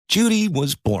Judy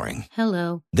was boring.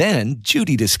 Hello. Then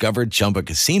Judy discovered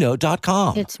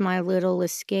ChumbaCasino.com. It's my little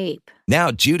escape. Now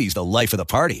Judy's the life of the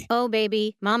party. Oh,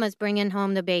 baby, mama's bringing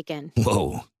home the bacon.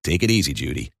 Whoa, take it easy,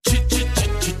 Judy.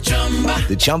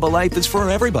 The Chumba life is for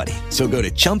everybody. So go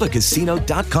to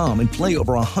ChumbaCasino.com and play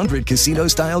over 100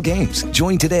 casino-style games.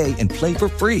 Join today and play for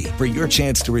free for your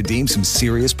chance to redeem some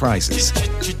serious prizes.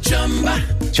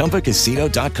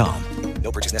 ChumbaCasino.com.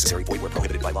 No purchase necessary. Void where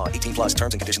prohibited by law. 18 plus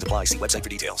terms and conditions apply. See website for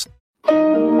details.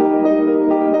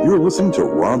 You're listening to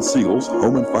Ron Siegel's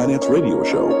Home and Finance Radio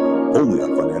Show, only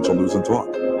on Financial News and Talk.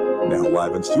 Now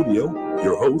live in studio,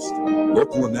 your host,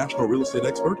 local and national real estate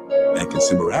expert and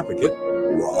consumer advocate,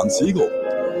 Ron Siegel.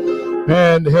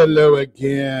 And hello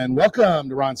again. Welcome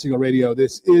to Ron Siegel Radio.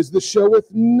 This is the show with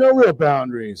no real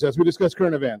boundaries as we discuss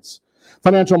current events,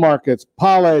 financial markets,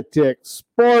 politics,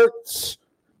 sports.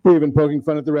 We're even poking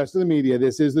fun at the rest of the media.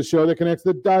 This is the show that connects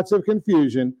the dots of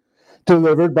confusion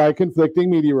delivered by conflicting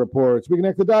media reports. We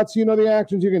connect the dots so you know the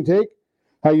actions you can take,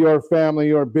 how your family,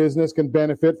 your business can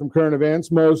benefit from current events.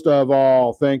 Most of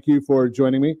all, thank you for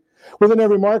joining me. Within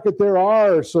every market, there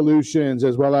are solutions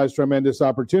as well as tremendous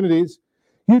opportunities.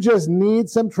 You just need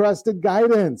some trusted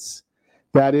guidance.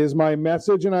 That is my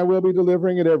message, and I will be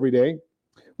delivering it every day.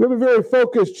 We have a very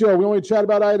focused show. We only chat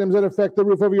about items that affect the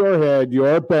roof over your head,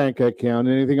 your bank account,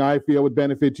 and anything I feel would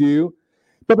benefit you.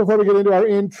 But before we get into our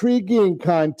intriguing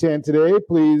content today,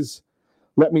 please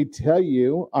let me tell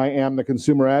you, I am the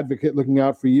consumer advocate looking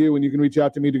out for you, and you can reach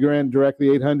out to me directly,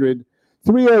 800-306-1990,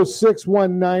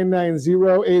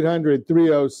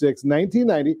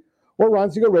 800-306-1990, or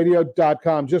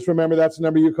RonSiegelRadio.com. Just remember, that's the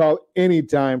number you call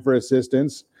anytime for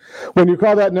assistance. When you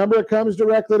call that number, it comes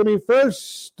directly to me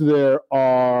first. There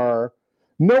are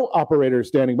no operators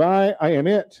standing by. I am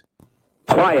it.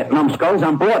 Quiet, numbskulls,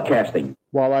 I'm broadcasting.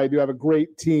 While I do have a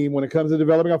great team when it comes to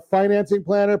developing a financing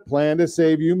planner, plan to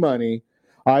save you money,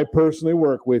 I personally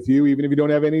work with you, even if you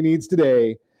don't have any needs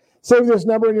today. Save this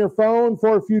number in your phone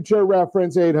for future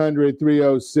reference,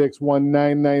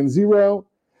 800-306-1990,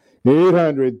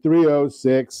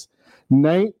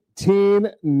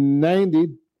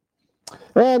 800-306-1990.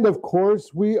 And, of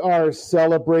course, we are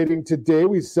celebrating today.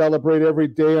 We celebrate every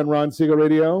day on Ron Siegel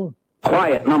Radio.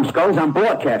 Quiet, numbskulls, I'm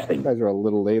broadcasting. You guys are a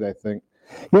little late, I think.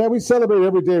 Yeah, we celebrate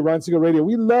every day, Ron Siegel Radio.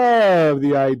 We love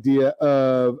the idea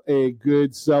of a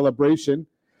good celebration.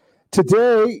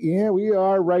 Today, we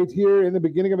are right here in the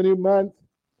beginning of a new month.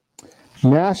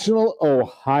 National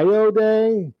Ohio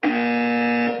Day.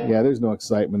 Yeah, there's no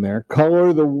excitement there.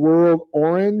 Color the World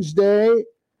Orange Day.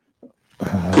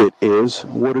 It is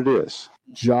what it is.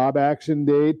 Job Action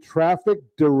Day. Traffic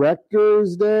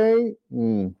Directors Day.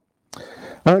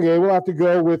 Okay, we'll have to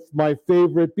go with my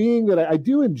favorite, being that I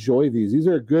do enjoy these. These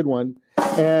are a good one.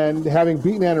 And having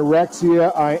beaten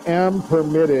anorexia, I am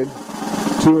permitted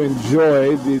to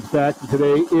enjoy the fact that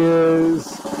today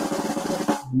is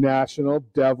National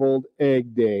Deviled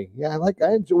Egg Day. Yeah, I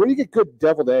enjoy. Where do you get good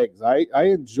deviled eggs? I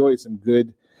enjoy some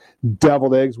good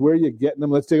deviled eggs. Where are you getting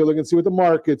them? Let's take a look and see what the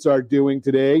markets are doing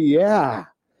today. Yeah.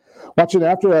 Watching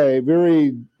after a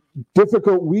very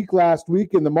difficult week last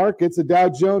week in the markets, the Dow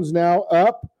Jones now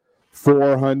up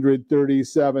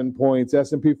 437 points.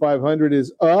 S&P 500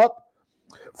 is up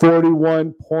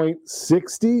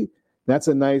 41.60. That's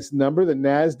a nice number. The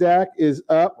NASDAQ is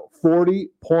up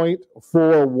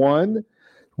 40.41.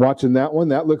 Watching that one,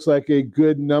 that looks like a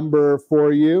good number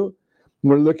for you.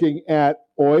 We're looking at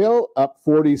oil up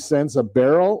 40 cents a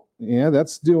barrel. Yeah,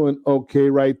 that's doing okay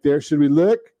right there. Should we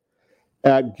look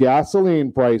at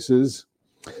gasoline prices?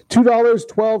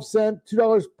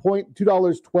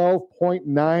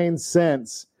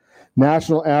 $2.12.9.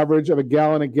 National average of a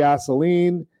gallon of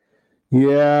gasoline.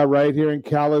 Yeah, right here in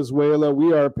Calizuela,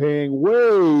 we are paying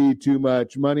way too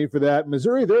much money for that.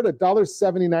 Missouri, they're at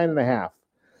 $1.79.5.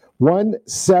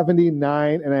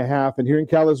 $1.79.5. And here in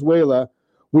Calizuela,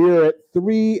 we are at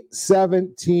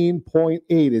 $3.17.8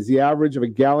 is the average of a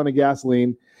gallon of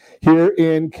gasoline here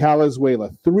in Calizuela.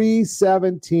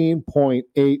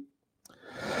 $3.17.8.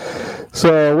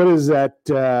 So what is that?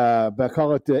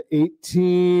 Call it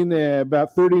 18,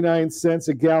 about 39 cents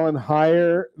a gallon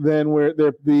higher than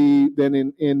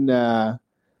in the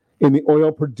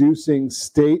oil producing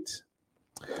state.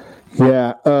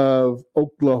 Yeah, of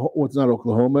Oklahoma. Well, it's not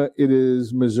Oklahoma. It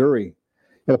is Missouri.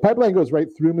 Yeah, the pipeline goes right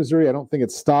through Missouri. I don't think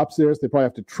it stops there, so they probably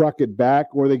have to truck it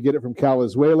back, or they get it from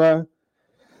Calizuela.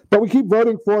 But we keep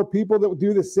voting for people that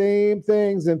do the same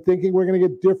things and thinking we're going to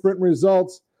get different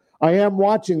results. I am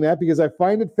watching that because I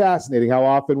find it fascinating how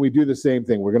often we do the same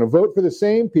thing. We're going to vote for the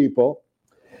same people,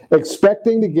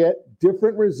 expecting to get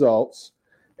different results,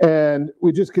 and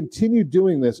we just continue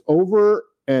doing this over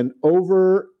and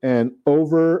over and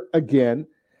over again.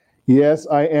 Yes,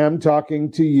 I am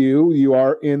talking to you. You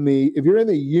are if you're in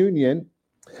the union,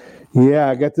 yeah,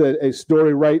 I got a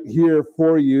story right here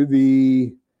for you.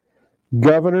 The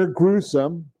Governor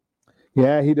Gruesome,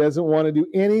 yeah, he doesn't want to do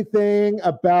anything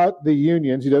about the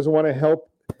unions. He doesn't want to help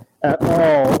at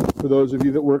all, for those of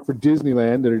you that work for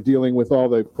Disneyland that are dealing with all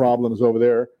the problems over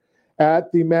there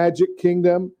at the Magic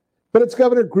Kingdom. But it's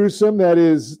Governor Gruesome that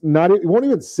is not, he won't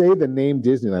even say the name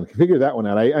Disneyland. Figure that one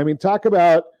out. I mean, talk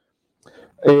about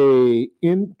a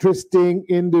interesting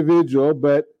individual,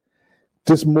 but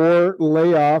just more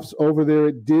layoffs over there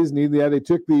at Disney. Yeah, they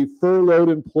took the furloughed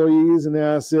employees and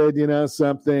now said, you know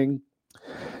something,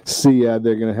 see, they're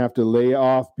going to have to lay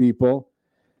off people.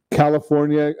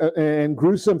 California, and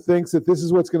Gruesome thinks that this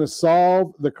is what's going to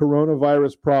solve the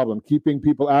coronavirus problem, keeping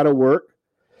people out of work,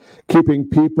 keeping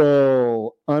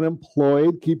people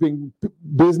unemployed, keeping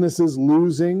businesses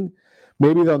losing.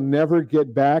 Maybe they'll never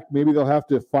get back. Maybe they'll have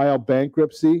to file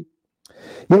bankruptcy.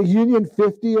 Yeah, Union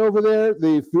 50 over there,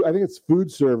 I think it's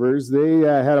food servers. They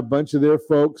had a bunch of their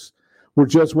folks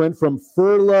just went from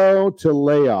furlough to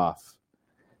layoff.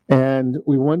 And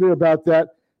we wonder about that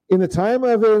in the time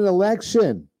of an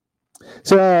election.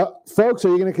 So, folks, are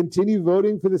you going to continue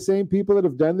voting for the same people that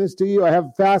have done this to you? I have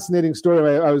a fascinating story.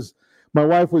 My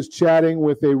wife was chatting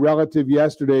with a relative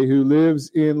yesterday who lives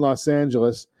in Los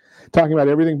Angeles, talking about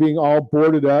everything being all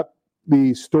boarded up.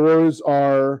 The stores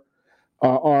are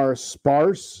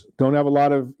sparse, don't have a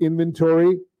lot of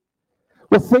inventory.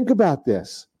 Well, think about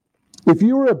this. If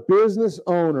you were a business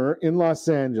owner in Los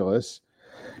Angeles,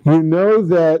 you know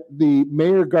that the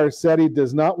Mayor Garcetti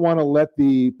does not want to let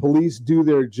the police do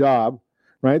their job,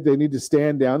 right? They need to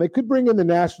stand down. They could bring in the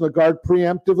National Guard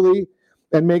preemptively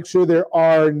and make sure there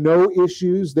are no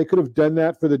issues. They could have done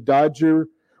that for the Dodger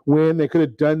win. They could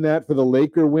have done that for the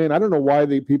Laker win. I don't know why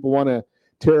people want to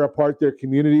tear apart their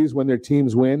communities when their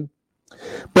teams win.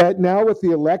 But now with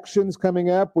the elections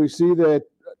coming up, we see that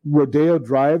Rodeo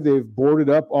Drive, they've boarded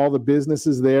up all the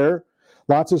businesses there.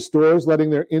 Lots of stores letting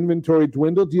their inventory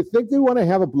dwindle. Do you think they want to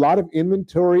have a lot of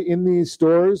inventory in these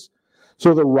stores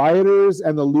so the rioters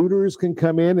and the looters can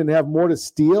come in and have more to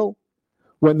steal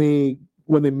when the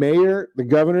mayor, the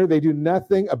governor, they do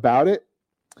nothing about it?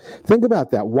 Think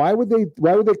about that. Why would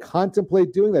they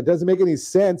contemplate doing that? It doesn't make any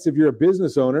sense if you're a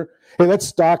business owner. Hey, let's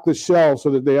stock the shelves so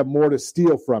that they have more to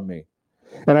steal from me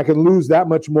and I can lose that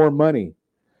much more money.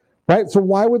 Right? So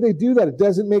why would they do that? It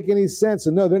doesn't make any sense.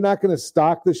 And no, they're not going to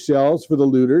stock the shelves for the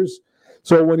looters.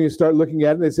 So when you start looking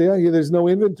at it, they say, oh, yeah, there's no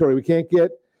inventory. We can't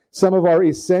get some of our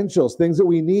essentials, things that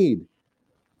we need.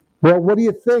 Well, what do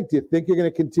you think? Do you think you're going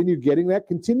to continue getting that?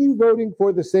 Continue voting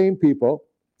for the same people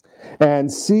and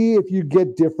see if you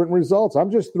get different results.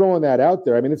 I'm just throwing that out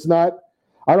there. I mean, it's not,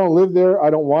 I don't live there. I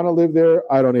don't want to live there.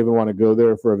 I don't even want to go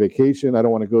there for a vacation. I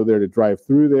don't want to go there to drive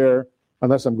through there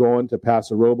unless I'm going to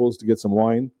Paso Robles to get some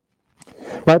wine.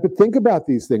 Right, but think about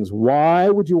these things. Why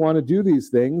would you want to do these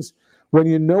things when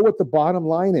you know what the bottom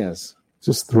line is?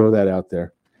 Just throw that out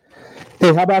there.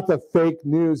 Hey, how about the fake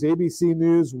news? ABC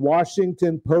News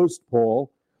Washington Post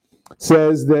poll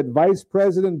says that Vice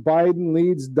President Biden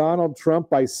leads Donald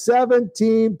Trump by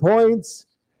 17 points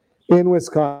in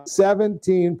Wisconsin.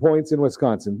 17 points in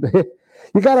Wisconsin.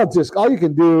 You gotta all you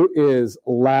can do is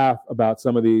laugh about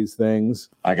some of these things.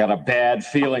 I got a bad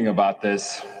feeling about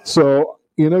this. So,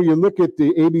 you look at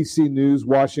the ABC News,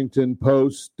 Washington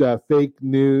Post, fake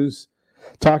news,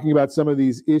 talking about some of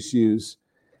these issues.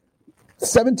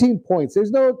 17 points. There's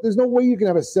no way you can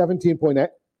have a 17-point.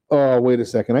 Oh, wait a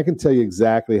second. I can tell you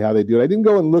exactly how they do it. I didn't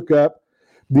go and look up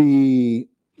the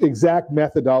exact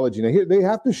methodology. Now, here they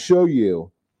have to show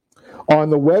you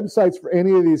on the websites for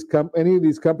any of these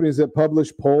companies that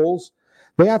publish polls.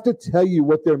 They have to tell you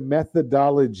what their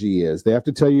methodology is. They have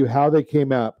to tell you how they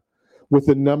came up with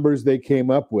the numbers they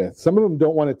came up with. Some of them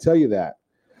don't want to tell you that.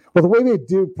 Well, the way they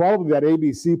do probably that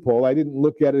ABC poll, I didn't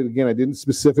look at it again. I didn't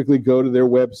specifically go to their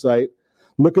website,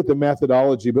 look at the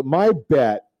methodology. But my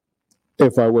bet,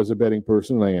 if I was a betting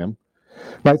person, I am,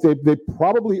 right? They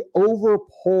probably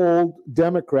overpolled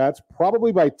Democrats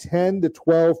probably by 10 to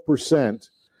 12%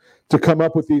 to come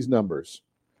up with these numbers.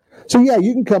 So, yeah,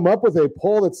 you can come up with a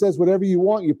poll that says whatever you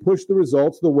want. You push the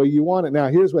results the way you want it. Now,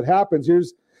 here's what happens.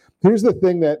 Here's the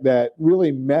thing that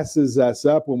really messes us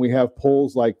up when we have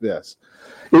polls like this.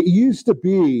 It used to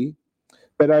be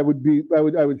that I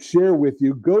would share with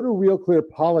you, go to Real Clear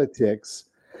Politics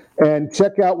and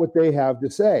check out what they have to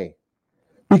say,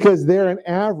 because they're an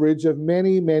average of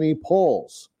many, many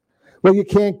polls. Well, you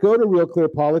can't go to Real Clear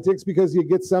Politics because you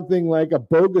get something like a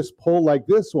bogus poll like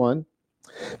this one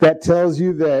that tells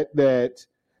you that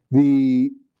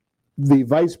the the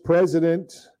vice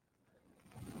president,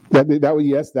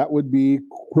 that would be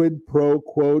quid pro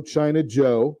quo China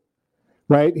Joe,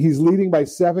 right? He's leading by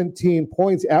 17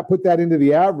 points. Put that into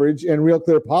the average, and Real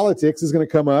Clear Politics is going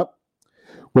to come up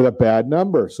with a bad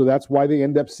number. So that's why they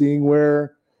end up seeing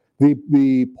where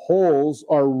the polls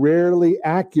are rarely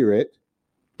accurate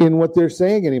in what they're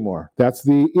saying anymore. That's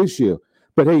the issue.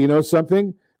 But hey, you know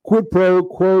something? Quid pro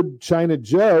quo China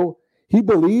Joe, he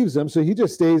believes him, so he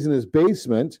just stays in his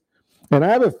basement. And I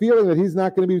have a feeling that he's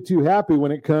not going to be too happy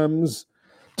when it comes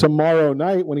tomorrow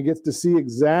night, when he gets to see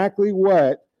exactly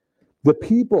what the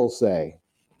people say.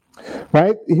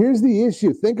 Right? Here's the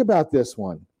issue. Think about this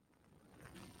one.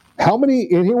 How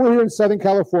many, and here we're here in Southern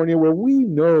California, where we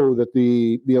know that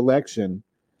the election,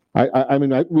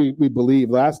 we believe,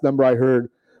 last number I heard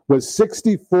was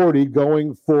 60-40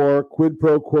 going for quid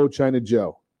pro quo China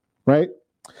Joe, right?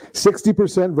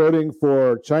 60% voting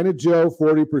for China Joe,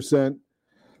 40%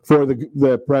 for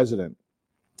the president.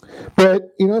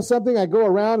 But, you know something, I go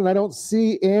around and I don't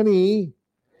see any,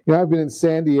 I've been in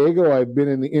San Diego, I've been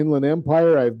in the Inland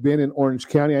Empire, I've been in Orange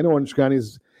County. I know Orange County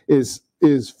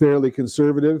is fairly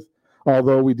conservative,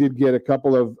 although we did get a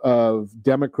couple of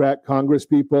Democrat Congress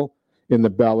people in the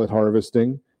ballot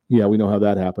harvesting. Yeah, we know how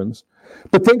that happens.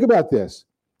 But think about this.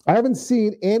 I haven't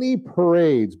seen any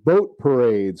parades, boat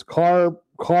parades, car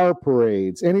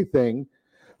parades, anything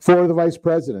for the vice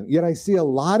president. Yet I see a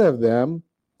lot of them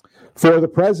for the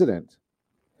president.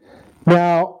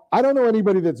 Now, I don't know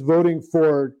anybody that's voting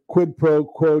for quid pro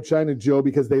quo China Joe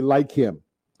because they like him.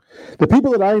 The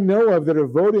people that I know of that are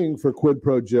voting for quid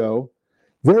pro Joe,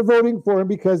 they're voting for him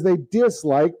because they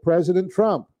dislike President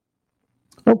Trump.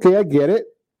 Okay, I get it.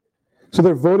 So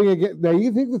they're voting against. Now,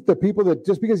 you think that the people that,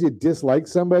 just because you dislike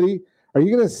somebody, are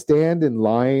you going to stand in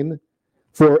line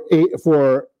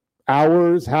for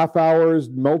hours, half hours,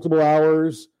 multiple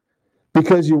hours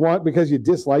because you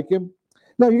dislike him?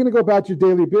 No, you're going to go about your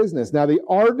daily business. Now, the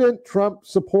ardent Trump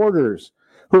supporters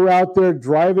who are out there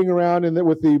driving around in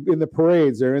the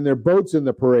parades, they're in their boats in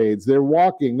the parades, they're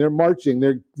walking, they're marching,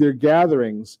 they're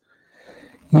gatherings.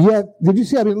 Yet, did you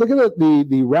see? I mean, look at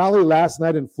the rally last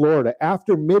night in Florida.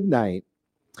 After midnight,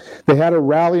 they had a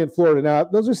rally in Florida. Now,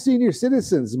 those are senior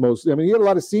citizens mostly. I mean, you had a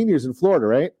lot of seniors in Florida,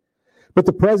 right? But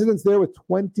the president's there with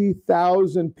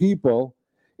 20,000 people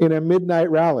in a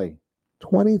midnight rally.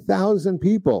 20,000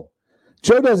 people.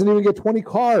 Joe doesn't even get 20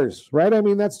 cars, right? I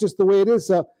mean, that's just the way it is.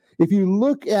 So if you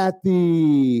look at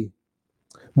the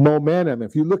momentum,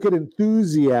 if you look at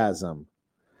enthusiasm,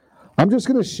 I'm just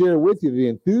going to share with you the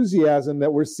enthusiasm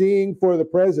that we're seeing for the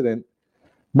president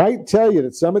might tell you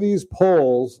that some of these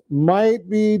polls might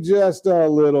be just a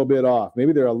little bit off.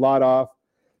 Maybe they're a lot off,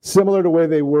 similar to where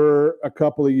they were a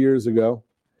couple of years ago.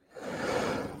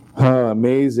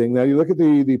 Amazing. Now you look at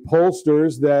the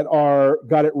pollsters that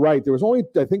got it right. There was only,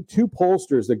 I think, 2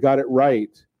 pollsters that got it right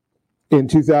in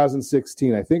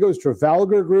 2016. I think it was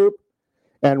Trafalgar Group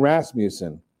and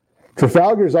Rasmussen.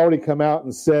 Trafalgar's already come out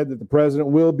and said that the president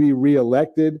will be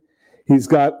reelected. He's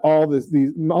got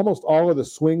almost all of the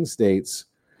swing states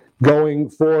going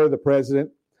for the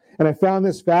president. And I found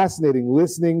this fascinating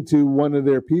listening to one of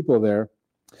their people there.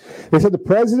 They said the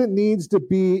president needs to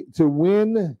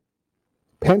win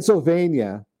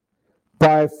Pennsylvania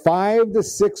by 5 to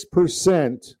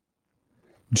 6%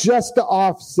 just to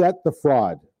offset the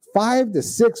fraud. 5 to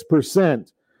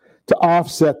 6% to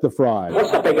offset the fraud.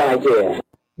 That's a big idea.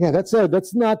 Yeah,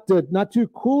 that's not too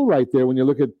cool right there when you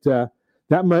look at that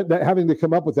having to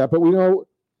come up with that. But we know,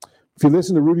 if you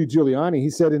listen to Rudy Giuliani, he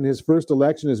said in his first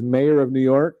election as mayor of New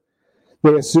York,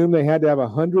 they assumed they had to have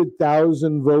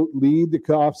 100,000 vote lead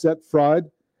to offset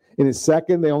fraud. In his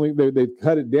second, they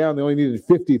cut it down. They only needed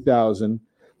 50,000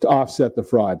 to offset the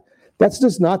fraud. That's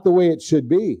just not the way it should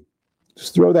be.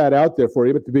 Just throw that out there for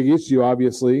you. But the big issue,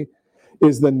 obviously,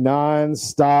 is the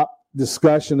nonstop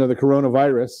discussion of the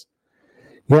coronavirus.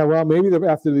 Yeah, well, maybe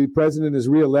after the president is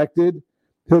reelected,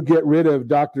 he'll get rid of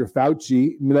Dr.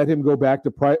 Fauci and let him go back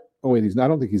to private. Oh, wait, I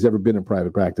don't think he's ever been in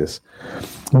private practice.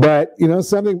 But,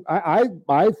 something, I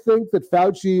think that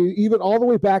Fauci, even all the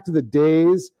way back to the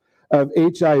days of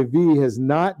HIV, has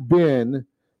not been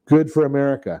good for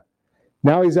America.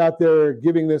 Now he's out there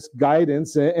giving this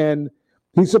guidance, and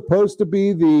he's supposed to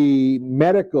be the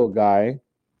medical guy.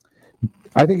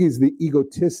 I think he's the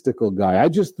egotistical guy. I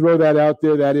just throw that out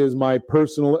there. That is my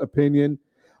personal opinion.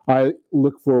 I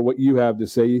look for what you have to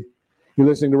say. You're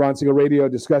listening to Ron Siegel Radio,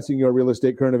 discussing your real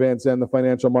estate, current events, and the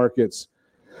financial markets.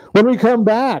 When we come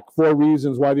back, 4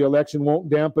 reasons why the election won't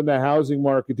dampen the housing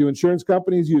market. Do insurance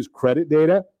companies use credit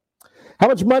data? How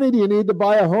much money do you need to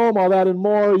buy a home? All that and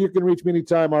more. You can reach me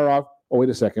anytime or off. Oh, wait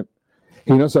a second.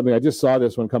 You know something? I just saw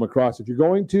this one come across. If you're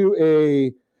going to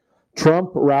a Trump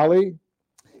rally,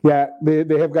 yeah,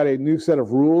 they have got a new set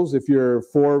of rules. If you're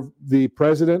for the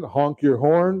president, honk your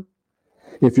horn.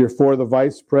 If you're for the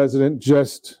vice president,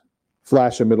 just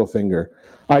flash a middle finger.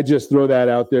 I just throw that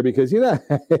out there because, you got,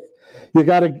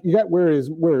 where is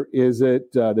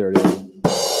it? There it is.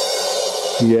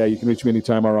 Yeah, you can reach me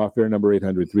anytime. Our off-air number,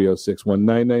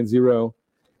 800-306-1990,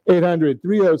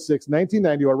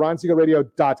 800-306-1990, or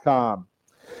RonSiegelRadio.com.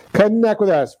 Connect with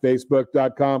us,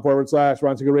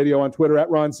 Facebook.com/Ron Siegel Radio, on Twitter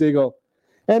 @Ron Siegel.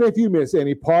 And if you miss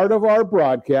any part of our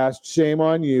broadcast, shame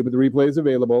on you, but the replay is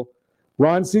available.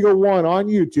 Ron Siegel 1 on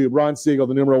YouTube. Ron Siegel,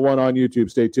 the numeral 1 on YouTube.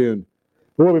 Stay tuned.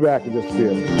 We'll be back in just a few.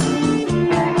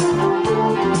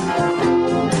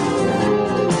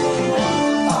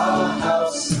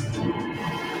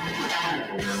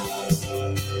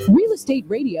 Real Estate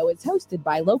Radio is hosted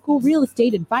by local real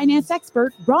estate and finance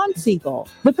expert Ron Siegel.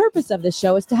 The purpose of this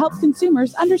show is to help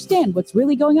consumers understand what's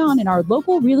really going on in our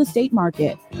local real estate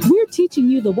market. We're teaching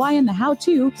you the why and the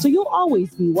how-to, so you'll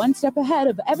always be one step ahead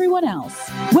of everyone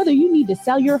else. Whether you need to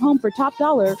sell your home for top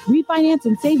dollar, refinance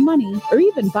and save money, or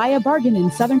even buy a bargain in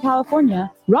Southern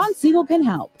California, Ron Siegel can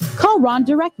help. Call Ron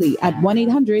directly at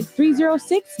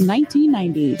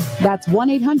 1-800-306-1990. That's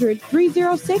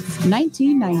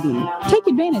 1-800-306-1990. Take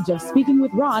advantage of speaking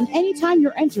with Ron anytime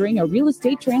you're entering a real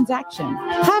estate transaction.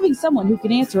 Having someone who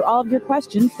can answer all of your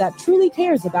questions that truly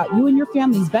cares about you and your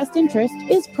family's best interest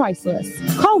is priceless.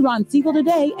 Call Ron Siegel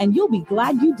today and you'll be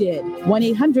glad you did.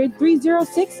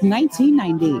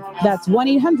 1-800-306-1990. That's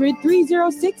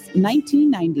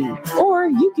 1-800-306-1990. Or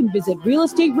you can visit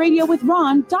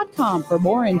realestateradio.com for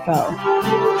more info.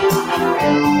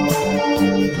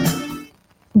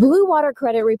 Blue Water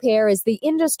Credit Repair is the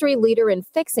industry leader in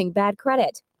fixing bad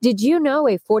credit. Did you know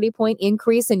a 40-point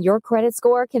increase in your credit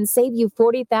score can save you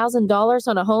 $40,000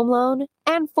 on a home loan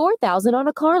and $4,000 on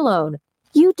a car loan?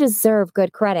 You deserve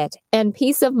good credit and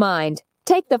peace of mind.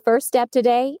 Take the first step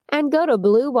today and go to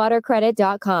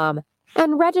bluewatercredit.com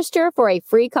and register for a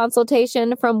free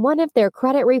consultation from one of their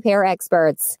credit repair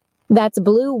experts. That's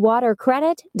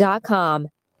bluewatercredit.com.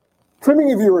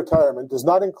 Trimming of your retirement does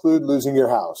not include losing your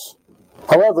house.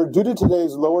 However, due to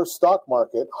today's lower stock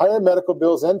market, higher medical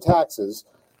bills, and taxes,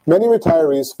 many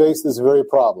retirees face this very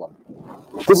problem.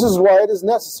 This is why it is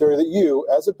necessary that you,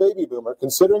 as a baby boomer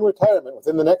considering retirement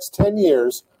within the next 10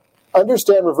 years,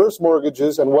 understand reverse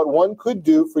mortgages and what one could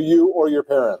do for you or your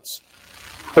parents.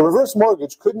 A reverse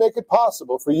mortgage could make it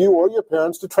possible for you or your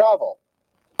parents to travel,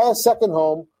 buy a second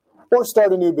home, or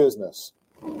start a new business.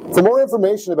 For more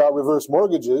information about reverse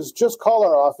mortgages, just call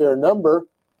our off-air number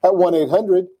at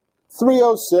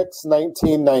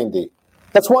 1-800-306-1990.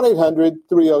 That's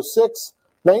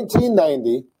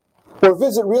 1-800-306-1990. Or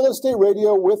visit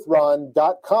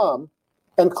realestateradio.com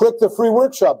and click the free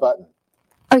workshop button.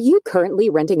 Are you currently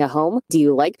renting a home? Do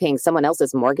you like paying someone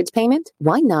else's mortgage payment?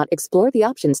 Why not explore the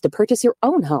options to purchase your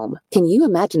own home? Can you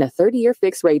imagine a 30-year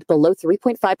fixed rate below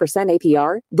 3.5%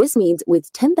 APR? This means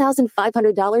with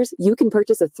 $10,500, you can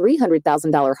purchase a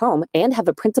 $300,000 home and have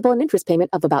a principal and interest payment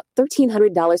of about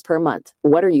 $1,300 per month.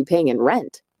 What are you paying in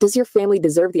rent? Does your family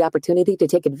deserve the opportunity to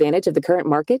take advantage of the current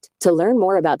market? To learn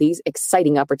more about these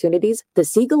exciting opportunities, the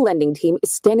Siegel Lending Team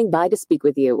is standing by to speak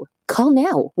with you. Call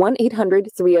now,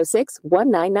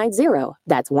 1-800-306-1990.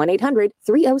 That's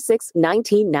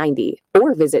 1-800-306-1990.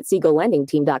 Or visit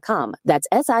SiegelLendingTeam.com. That's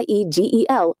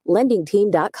SIEGEL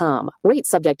LendingTeam.com. Rates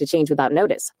subject to change without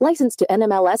notice. Licensed to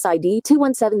NMLS ID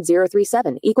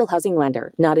 217037. Equal housing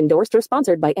lender. Not endorsed or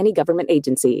sponsored by any government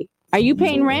agency. Are you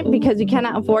paying rent because you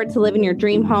cannot afford to live in your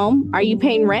dream home? Are you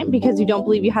paying rent because you don't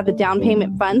believe you have the down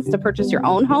payment funds to purchase your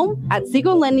own home? At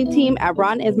Siegel Lending Team at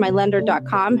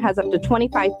RonIsMyLender.com has up to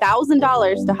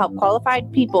 $25,000 to help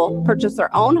qualified people purchase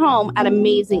their own home at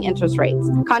amazing interest rates.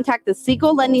 Contact the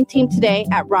Siegel Lending Team today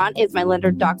at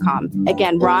RonIsMyLender.com.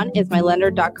 Again,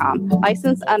 RonIsMyLender.com.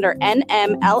 Licensed under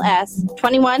NMLS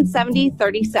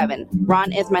 217037.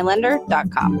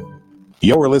 RonIsMyLender.com.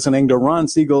 You're listening to Ron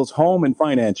Siegel's Home and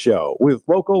Finance Show with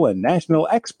local and national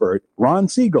expert Ron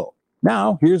Siegel.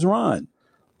 Now, here's Ron.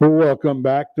 Welcome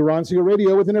back to Ron Siegel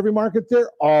Radio. Within every market, there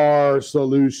are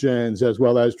solutions as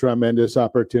well as tremendous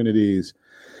opportunities.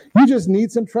 You just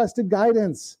need some trusted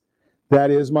guidance.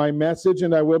 That is my message,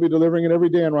 and I will be delivering it every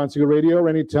day on Ron Siegel Radio or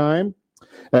anytime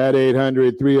at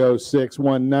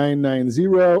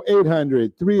 800-306-1990,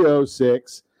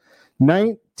 800-306-1990.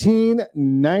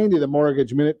 1990. The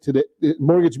Mortgage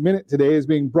Minute today is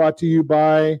being brought to you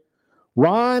by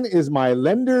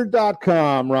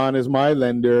RonIsMyLender.com.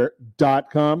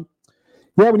 RonIsMyLender.com.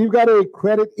 Yeah, when you've got a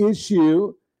credit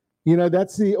issue,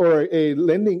 that's or a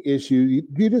lending issue,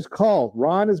 you just call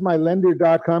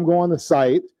ronismylender.com, go on the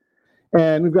site,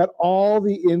 and we've got all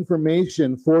the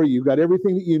information for you. We've got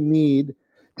everything that you need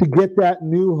to get that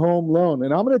new home loan.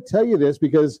 And I'm going to tell you this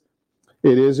because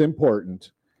it is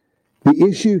important. The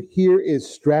issue here is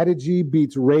strategy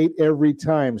beats rate every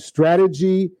time.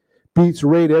 Strategy beats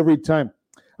rate every time.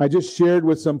 I just shared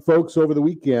with some folks over the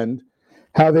weekend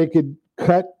how they could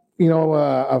cut,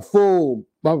 a full,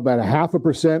 about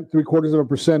 0.5%,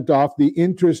 0.75% off the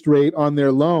interest rate on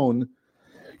their loan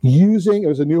it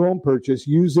was a new home purchase,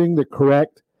 using the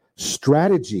correct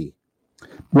strategy.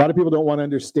 A lot of people don't want to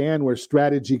understand where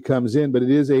strategy comes in, but it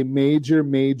is a major,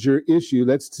 major issue.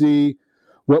 Let's see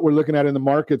what we're looking at in the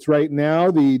markets right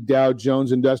now. The Dow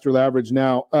Jones Industrial Average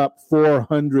now up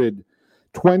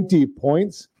 420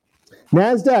 points.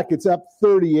 NASDAQ, it's up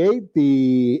 38.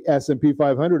 The S&P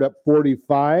 500 up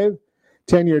 45.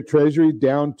 10-year Treasury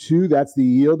down 2. That's the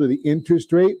yield or the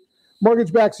interest rate.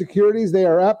 Mortgage-backed securities, they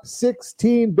are up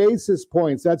 16 basis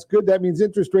points. That's good. That means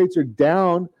interest rates are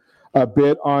down a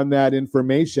bit on that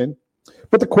information.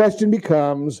 But the question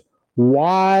becomes,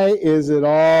 why is it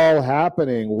all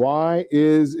happening? Why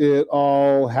is it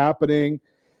all happening?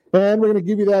 And we're going to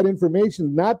give you that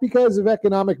information, not because of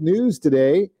economic news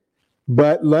today,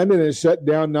 but London has shut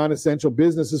down non-essential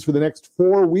businesses for the next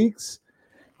 4 weeks.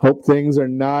 Hope things are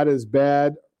not as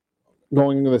bad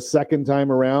going into the second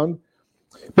time around.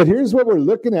 But here's what we're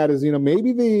looking at is,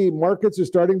 maybe the markets are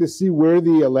starting to see where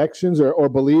the elections or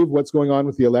believe what's going on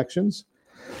with the elections.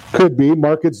 Could be.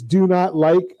 Markets do not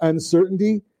like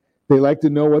uncertainty. They like to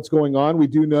know what's going on. We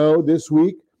do know this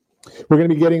week we're going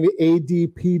to be getting the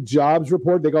ADP jobs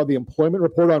report. They call it the employment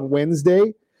report on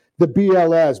Wednesday. The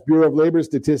BLS, Bureau of Labor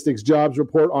Statistics jobs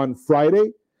report on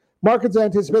Friday. Markets are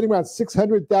anticipating around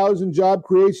 600,000 job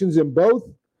creations in both.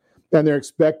 And they're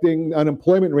expecting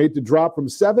unemployment rate to drop from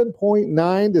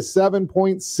 7.9 to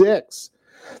 7.6.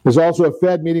 There's also a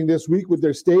Fed meeting this week with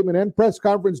their statement and press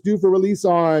conference due for release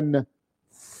on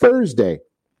Thursday.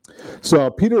 So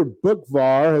Peter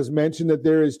Bookvar has mentioned that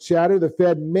there is chatter the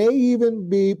Fed may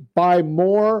even buy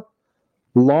more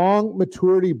long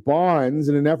maturity bonds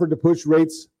in an effort to push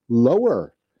rates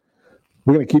lower.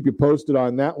 We're going to keep you posted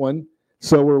on that one.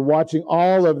 So we're watching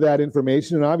all of that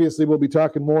information, and obviously we'll be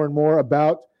talking more and more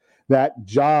about that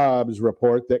jobs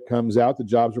report that comes out, the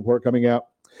jobs report coming out.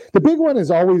 The big one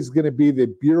is always going to be the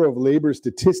Bureau of Labor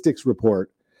Statistics report.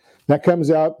 That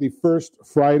comes out the first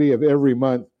Friday of every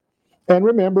month. And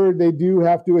remember, they do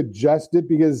have to adjust it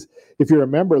because if you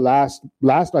remember last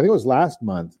I think it was last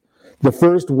month, the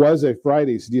first was a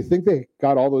Friday. So do you think they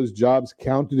got all those jobs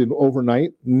counted in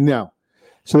overnight? No.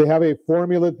 So they have a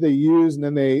formula that they use, and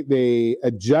then they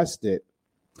adjust it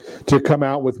to come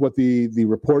out with what the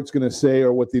report's going to say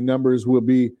or what the numbers will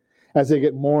be as they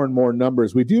get more and more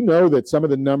numbers. We do know that some of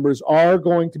the numbers are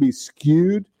going to be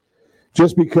skewed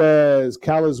just because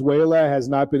Venezuela has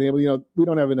not been able, we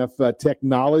don't have enough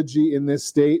technology in this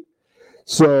state.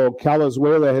 So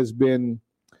Venezuela has been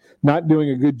not doing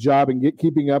a good job in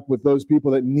keeping up with those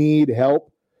people that need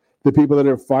help. The people that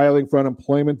are filing for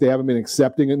unemployment, they haven't been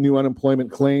accepting new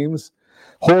unemployment claims.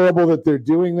 Horrible that they're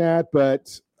doing that,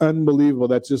 but unbelievable.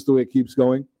 That's just the way it keeps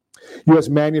going. U.S.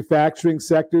 manufacturing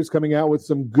sectors coming out with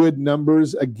some good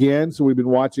numbers again, so we've been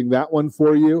watching that one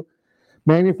for you.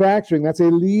 Manufacturing, that's a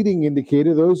leading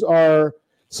indicator. Those are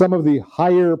some of the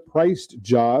higher priced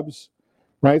jobs,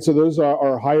 right? So those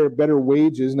are higher, better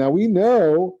wages. Now, we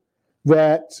know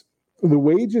that the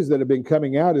wages that have been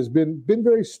coming out has been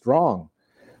very strong,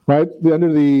 right?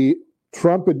 Under the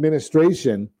Trump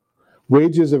administration,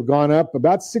 wages have gone up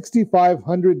about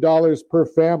 $6,500 per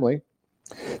family.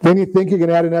 Then you think you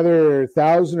can add another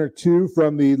 1,000 or two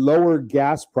from the lower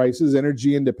gas prices,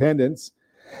 energy independence.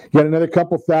 You got another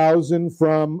couple thousand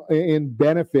in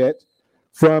benefit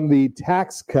from the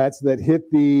tax cuts that hit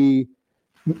the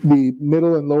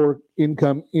middle and lower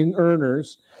income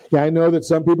earners. Yeah, I know that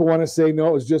some people want to say, no,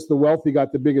 it was just the wealthy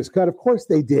got the biggest cut. Of course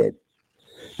they did.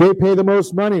 They pay the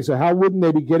most money, so how wouldn't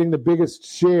they be getting the biggest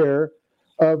share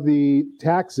of the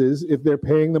taxes if they're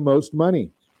paying the most money?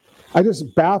 I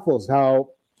just baffles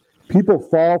how people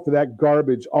fall for that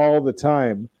garbage all the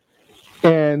time.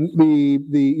 And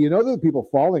the people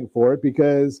falling for it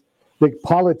because the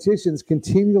politicians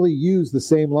continually use the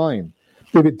same line.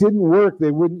 If it didn't work, they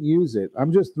wouldn't use it.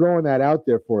 I'm just throwing that out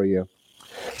there for you.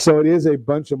 So it is a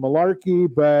bunch of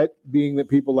malarkey, but being that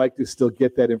people like to still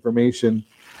get that information,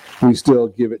 we still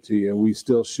give it to you. We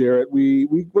still share it. We're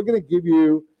going to give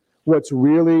you what's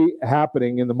really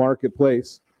happening in the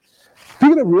marketplace.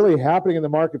 Speaking of really happening in the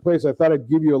marketplace, I thought I'd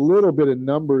give you a little bit of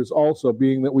numbers also,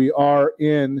 being that we are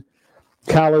in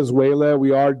Calazuela.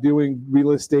 We are doing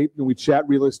real estate, and we chat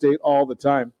real estate all the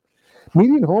time.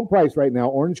 Median home price right now,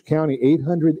 Orange County,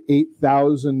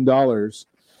 $808,000.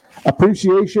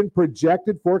 Appreciation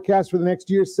projected forecast for the next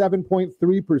year,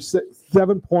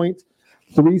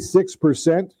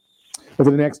 7.36%. Over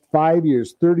the next 5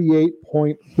 years,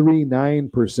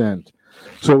 38.39%.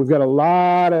 So we've got a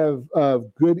lot of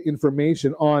good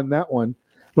information on that one.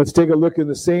 Let's take a look at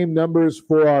the same numbers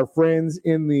for our friends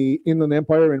in the Inland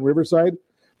Empire and Riverside.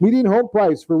 Median home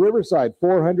price for Riverside,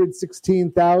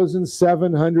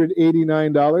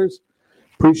 $416,789.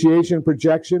 Appreciation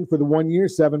projection for the 1 year,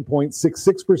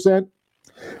 7.66%.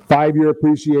 5 year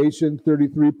appreciation,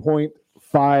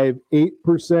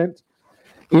 33.58%.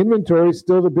 Inventory is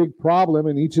still the big problem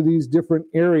in each of these different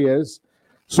areas.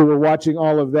 So we're watching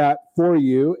all of that for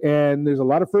you. And there's a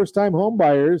lot of first-time home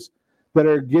buyers that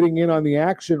are getting in on the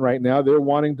action right now. They're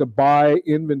wanting to buy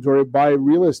inventory, buy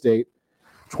real estate.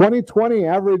 2020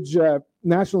 average,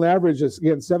 national average is,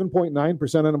 again,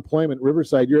 7.9% unemployment.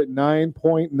 Riverside, you're at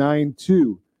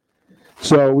 9.92.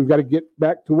 So we've got to get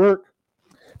back to work.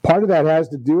 Part of that has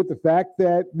to do with the fact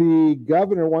that the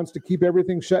governor wants to keep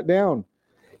everything shut down.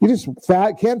 You just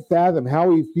can't fathom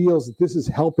how he feels that this is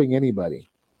helping anybody.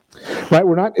 Right?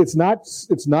 It's not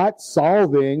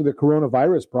solving the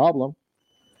coronavirus problem.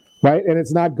 Right? And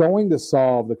it's not going to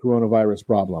solve the coronavirus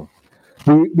problem.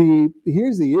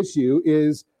 Here's the issue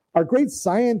is our great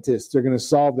scientists are going to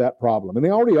solve that problem, and they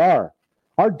already are.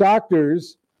 Our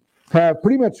doctors have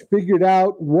pretty much figured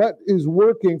out what is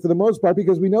working for the most part,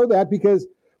 because we know that because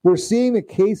we're seeing the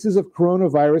cases of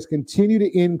coronavirus continue to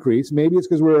increase. Maybe it's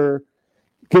because we're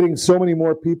getting so many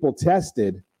more people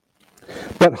tested,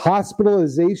 but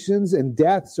hospitalizations and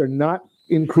deaths are not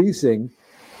increasing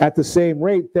at the same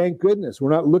rate. Thank goodness. We're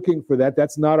not looking for that.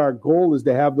 That's not our goal, is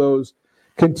to have those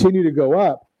continue to go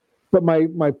up. But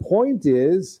my point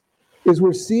is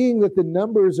we're seeing that the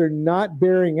numbers are not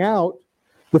bearing out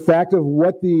the fact of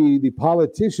what the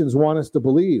politicians want us to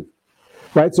believe.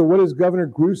 Right? So what is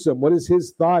Governor Newsom? What is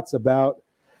his thoughts about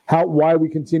why we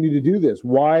continue to do this?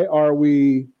 Why are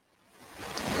we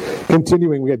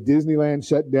continuing? We got Disneyland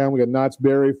shut down. We got Knott's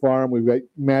Berry Farm. We've got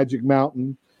Magic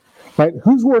Mountain. Right?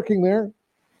 Who's working there?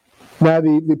 Now,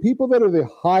 the people that are the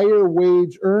higher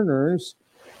wage earners,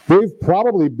 they've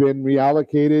probably been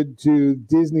reallocated to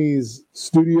Disney's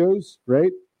studios,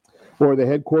 right? Or the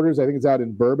headquarters. I think it's out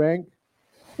in Burbank,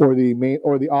 or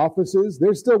the offices.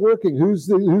 They're still working. Who's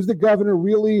the governor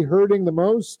really hurting the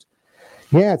most?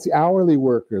 Yeah, it's the hourly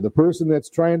worker, the person that's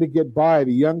trying to get by,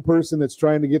 the young person that's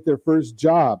trying to get their first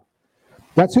job.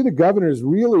 That's who the governor is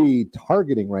really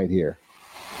targeting right here.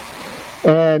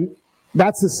 And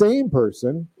that's the same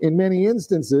person, in many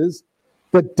instances,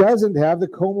 that doesn't have the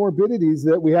comorbidities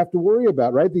that we have to worry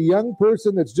about, right? The young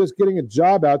person that's just getting a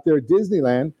job out there at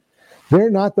Disneyland, they're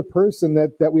not the person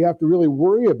that we have to really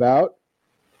worry about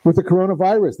with the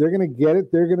coronavirus. They're going to get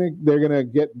it. They're going to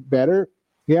get better.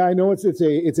 Yeah, I know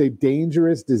it's a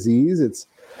dangerous disease.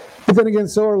 But then again,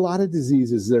 so are a lot of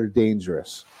diseases that are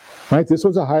dangerous, right? This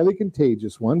was a highly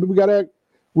contagious one, but we got to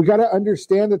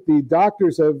understand that the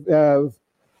doctors have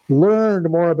learned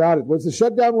more about it. Was the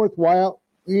shutdown worthwhile?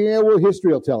 Yeah, well,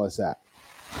 history will tell us that.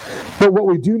 But what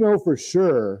we do know for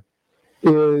sure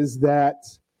is that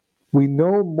we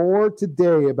know more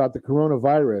today about the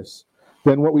coronavirus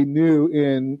than what we knew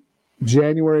in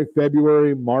January,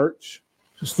 February, March.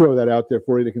 Just throw that out there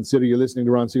for you to consider. You're listening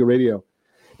to Ron Siegel Radio,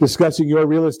 discussing your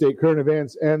real estate, current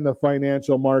events, and the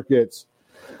financial markets.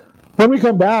 When we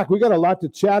come back, we got a lot to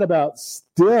chat about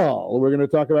still. We're going to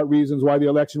talk about reasons why the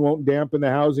election won't dampen the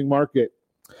housing market.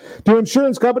 Do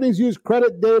insurance companies use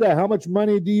credit data? How much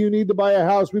money do you need to buy a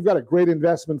house? We've got a great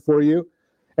investment for you.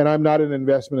 And I'm not an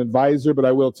investment advisor, but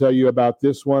I will tell you about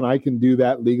this one. I can do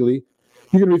that legally.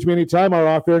 You can reach me anytime. Our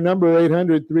off-air number,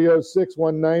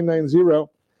 800-306-1990,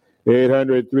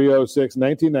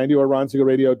 800-306-1990, or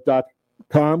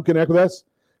ronsiegelradio.com. Connect with us,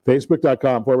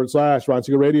 facebook.com/Ron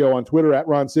Siegel Radio, on Twitter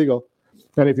 @Ron Siegel.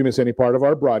 And if you miss any part of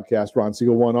our broadcast, Ron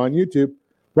Siegel 1 on YouTube.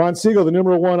 Ron Siegel, the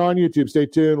number 1 on YouTube. Stay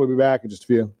tuned. We'll be back in just a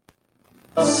few.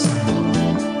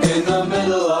 In the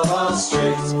middle of our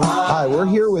streets. Hi, we're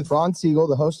here with Ron Siegel,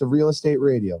 the host of Real Estate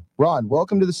Radio. Ron,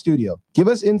 welcome to the studio. Give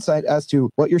us insight as to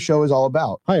what your show is all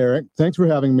about. Hi, Eric. Thanks for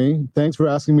having me. Thanks for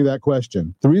asking me that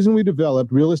question. The reason we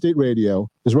developed Real Estate Radio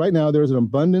is right now there's an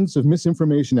abundance of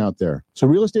misinformation out there. So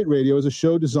Real Estate Radio is a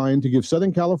show designed to give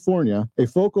Southern California a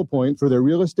focal point for their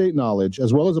real estate knowledge,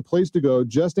 as well as a place to go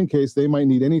just in case they might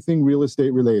need anything real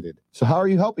estate related. So how are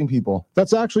you helping people?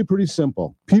 That's actually pretty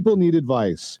simple. People need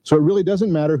advice. So it really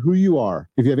doesn't matter who you are.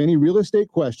 If you have any real estate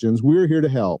questions, we're here to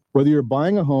help. Whether you're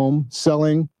buying a home,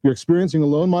 selling, you're experiencing a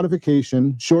loan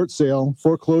modification, short sale,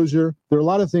 foreclosure, there are a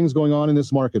lot of things going on in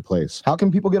this marketplace. How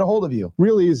can people get a hold of you?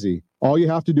 Real easy. All you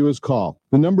have to do is call.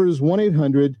 The number is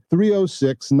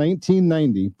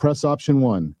 1-800-306-1990. Press option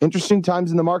 1. Interesting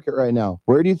times in the market right now.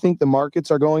 Where do you think the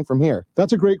markets are going from here?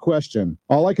 That's a great question.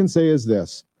 All I can say is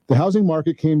this. The housing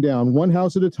market came down one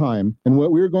house at a time, and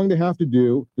what we're going to have to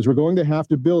do is we're going to have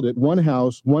to build it one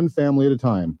house, one family at a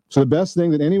time. So the best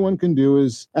thing that anyone can do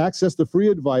is access the free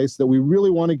advice that we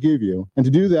really want to give you. And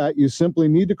to do that, you simply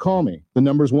need to call me. The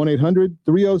number is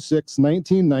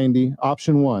 1-800-306-1990,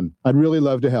 option 1. I'd really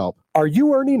love to help. Are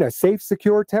you earning a safe,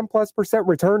 secure 10+%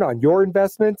 return on your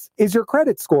investments? Is your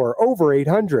credit score over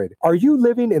 800? Are you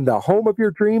living in the home of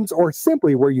your dreams or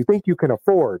simply where you think you can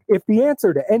afford? If the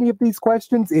answer to any of these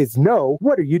questions is no,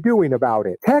 what are you doing about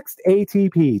it? Text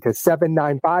ATP to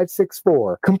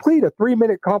 79564. Complete a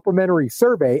 3-minute complimentary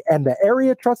survey and the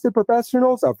area trusted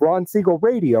professionals of Ron Siegel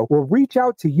Radio will reach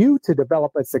out to you to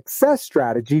develop a success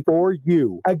strategy for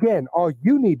you. Again, all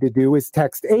you need to do is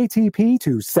text ATP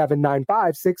to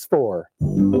 79564.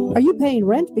 Are you paying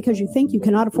rent because you think you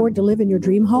cannot afford to live in your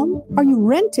dream home? Are you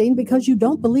renting because you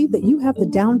don't believe that you have the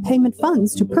down payment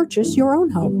funds to purchase your own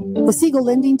home? The Siegel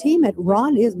lending team at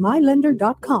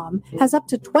ronismylender.com has up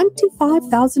to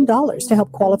 $25,000 to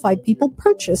help qualified people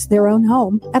purchase their own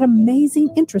home at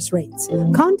amazing interest rates.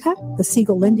 Contact the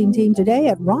Siegel lending team today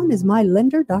at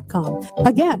ronismylender.com.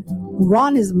 Again,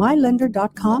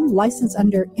 ronismylender.com, license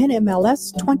under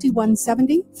NMLS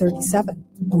 217037.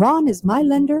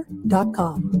 ronismylender.com.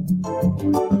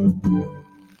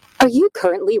 Are you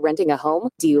currently renting a home?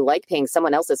 Do you like paying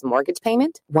someone else's mortgage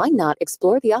payment? Why not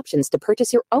explore the options to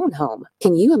purchase your own home?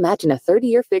 Can you imagine a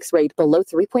 30-year fixed rate below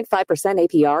 3.5%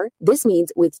 APR? This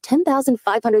means with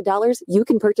 $10,500, you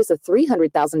can purchase a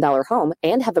 $300,000 home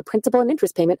and have a principal and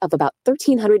interest payment of about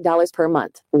 $1,300 per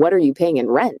month. What are you paying in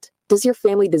rent? Does your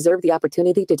family deserve the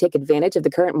opportunity to take advantage of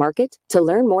the current market? To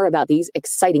learn more about these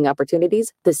exciting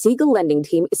opportunities, the Siegel Lending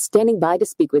Team is standing by to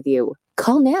speak with you.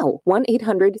 Call now,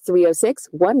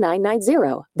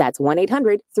 1-800-306-1990. That's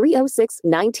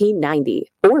 1-800-306-1990.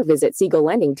 Or visit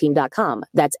SiegelLendingTeam.com.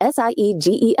 That's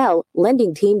SIEGEL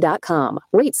LendingTeam.com.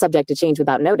 Rates subject to change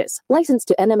without notice. Licensed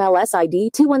to NMLS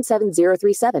ID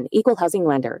 217037. Equal housing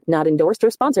lender. Not endorsed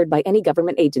or sponsored by any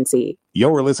government agency.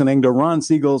 You're listening to Ron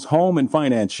Siegel's Home and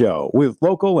Finance Show with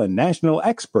local and national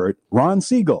expert Ron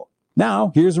Siegel.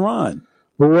 Now, here's Ron.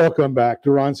 Welcome back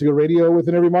to Ron Siegel Radio.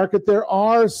 Within every market, there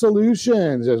are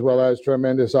solutions as well as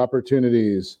tremendous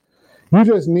opportunities. You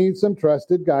just need some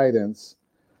trusted guidance.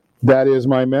 That is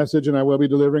my message, and I will be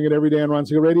delivering it every day on Ron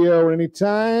Siegel Radio or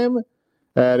anytime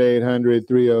at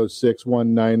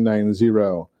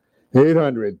 800-306-1990.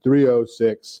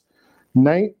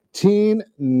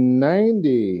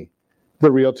 800-306-1990.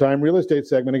 The real-time real estate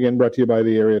segment, again, brought to you by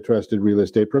the area trusted real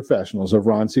estate professionals of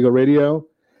Ron Siegel Radio.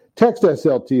 Text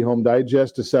SLT Home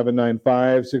Digest to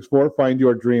 79564. Find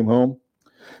your dream home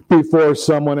before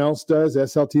someone else does.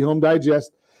 SLT Home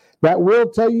Digest. That will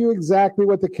tell you exactly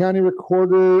what the county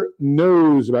recorder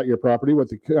knows about your property, what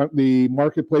the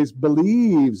marketplace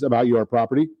believes about your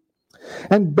property.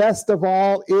 And best of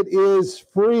all, it is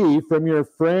free from your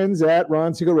friends at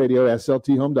Ron Siegel Radio,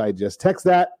 SLT Home Digest. Text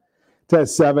that to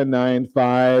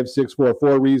 79564.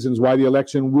 4 reasons why the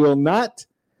election will not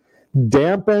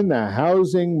dampen the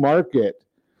housing market.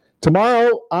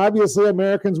 Tomorrow, obviously,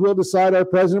 Americans will decide our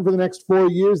president for the next 4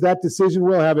 years. That decision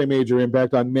will have a major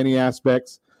impact on many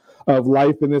aspects of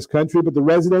life in this country, but the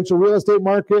residential real estate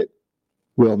market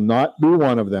will not be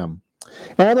one of them.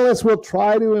 Analysts will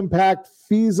try to impact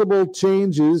feasible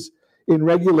changes in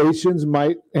regulations.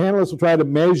 Analysts will try to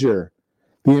measure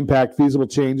the impact feasible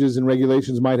changes in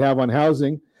regulations might have on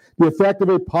housing, the effect of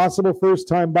a possible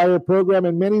first-time buyer program,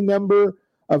 and many number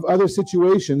of other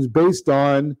situations based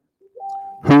on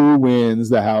who wins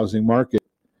the housing market.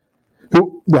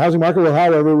 The housing market will,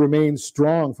 however, remain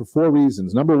strong for 4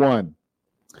 reasons. Number 1,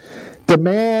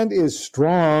 demand is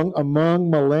strong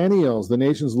among millennials. The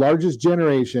nation's largest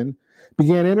generation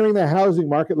began entering the housing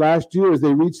market last year as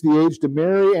they reached the age to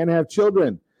marry and have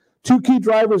children. 2 key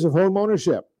drivers of home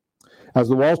ownership. As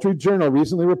the Wall Street Journal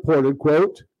recently reported,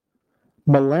 quote,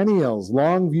 millennials,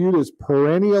 long viewed as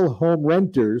perennial home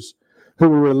renters, who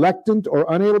were reluctant or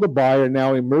unable to buy, are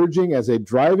now emerging as a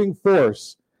driving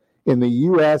force in the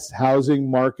U.S. housing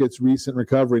market's recent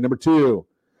recovery. Number 2,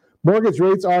 mortgage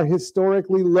rates are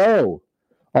historically low.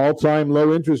 All-time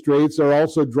low interest rates are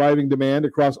also driving demand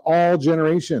across all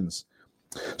generations.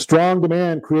 Strong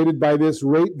demand created by this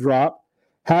rate drop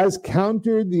has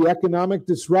countered the economic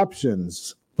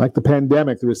disruptions like the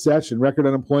pandemic, the recession, record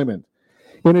unemployment.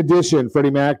 In addition, Freddie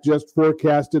Mac just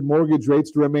forecasted mortgage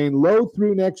rates to remain low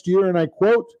through next year, and I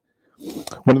quote,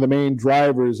 "One of the main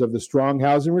drivers of the strong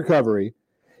housing recovery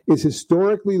is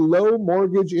historically low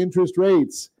mortgage interest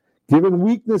rates. Given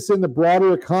weakness in the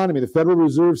broader economy, the Federal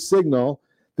Reserve signal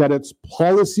that its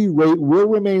policy rate will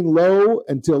remain low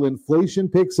until inflation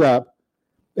picks up,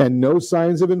 and no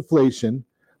signs of inflation.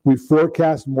 We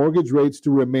forecast mortgage rates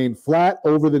to remain flat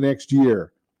over the next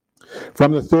year.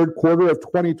 From the third quarter of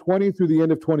 2020 through the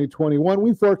end of 2021,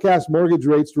 we forecast mortgage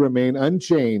rates to remain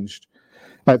unchanged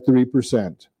at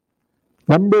 3%.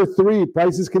 Number 3,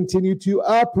 prices continue to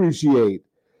appreciate.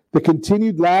 The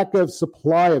continued lack of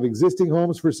supply of existing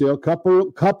homes for sale,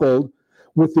 coupled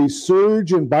with the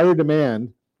surge in buyer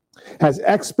demand, has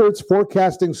experts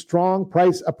forecasting strong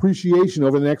price appreciation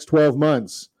over the next 12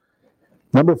 months.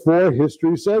 Number 4,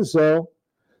 history says so.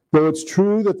 Though it's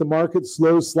true that the market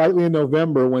slows slightly in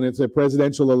November when it's a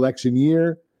presidential election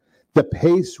year, the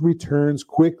pace returns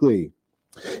quickly.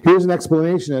 Here's an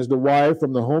explanation as to why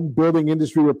from the Home Building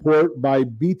Industry Report by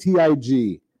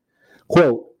BTIG.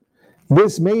 Quote,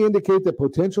 "This may indicate that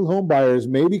potential home buyers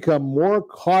may become more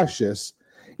cautious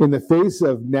in the face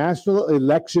of national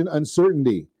election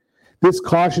uncertainty. This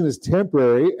caution is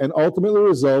temporary and ultimately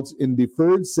results in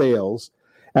deferred sales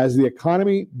as the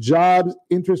economy, jobs,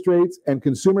 interest rates, and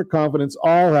consumer confidence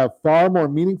all have far more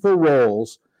meaningful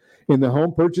roles in the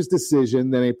home purchase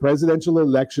decision than a presidential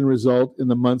election result in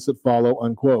the months that follow,"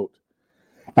 unquote.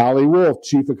 Ali Wolf,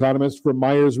 chief economist for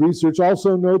Myers Research,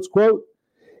 also notes, quote,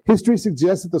 "History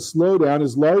suggests that the slowdown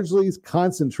is largely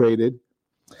concentrated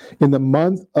in the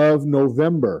month of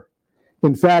November.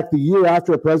 In fact, the year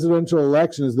after a presidential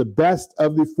election is the best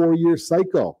of the 4-year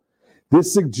cycle.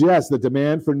 This suggests that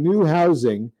demand for new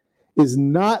housing is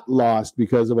not lost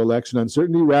because of election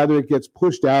uncertainty. Rather, it gets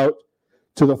pushed out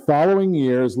to the following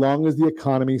year as long as the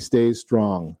economy stays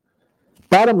strong."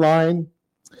 Bottom line,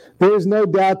 there is no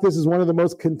doubt this is one of the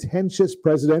most contentious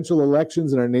presidential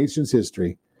elections in our nation's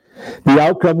history. The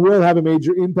outcome will have a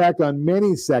major impact on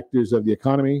many sectors of the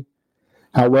economy.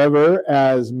 However,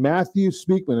 as Matthew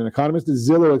Speakman, an economist at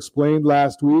Zillow, explained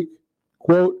last week,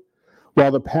 quote,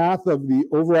 "While the path of the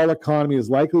overall economy is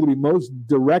likely to be most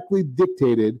directly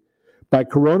dictated by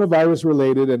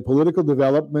coronavirus-related and political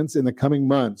developments in the coming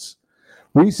months,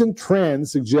 recent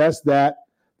trends suggest that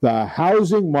the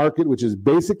housing market, which has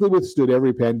basically withstood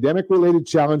every pandemic-related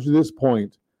challenge to this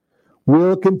point,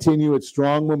 will continue its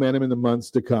strong momentum in the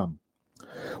months to come."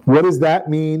 What does that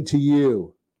mean to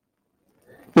you?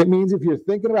 It means if you're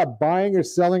thinking about buying or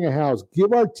selling a house,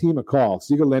 give our team a call,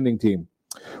 Siegel Lending Team.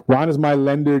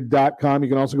 RonIsMyLender.com. You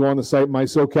can also go on the site,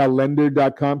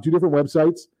 MySoCalLender.com, 2 different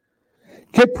websites.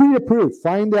 Get pre-approved.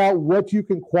 Find out what you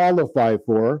can qualify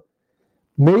for.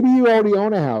 Maybe you already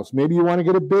own a house. Maybe you want to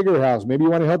get a bigger house. Maybe you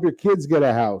want to help your kids get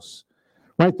a house.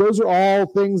 Right? Those are all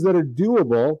things that are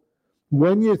doable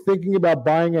when you're thinking about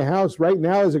buying a house. Right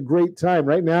now is a great time.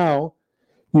 Right now,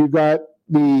 you've got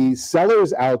the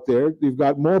sellers out there. You've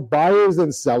got more buyers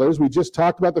than sellers. We just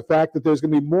talked about the fact that there's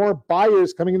going to be more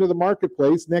buyers coming into the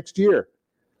marketplace next year.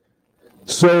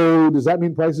 So does that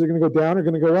mean prices are going to go down or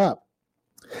going to go up?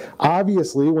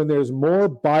 Obviously, when there's more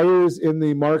buyers in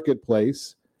the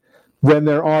marketplace than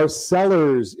there are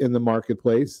sellers in the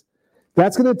marketplace,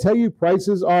 that's going to tell you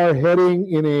prices are heading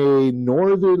in a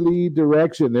northerly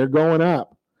direction. They're going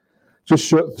up. I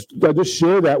just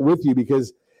share that with you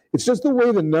because it's just the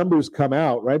way the numbers come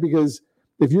out, right? Because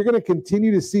if you're going to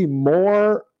continue to see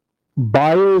more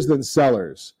buyers than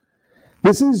sellers,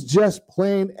 this is just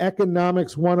plain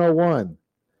economics 101,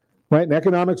 right? And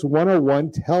economics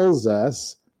 101 tells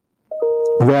us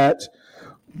that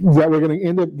we're going to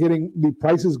end up getting the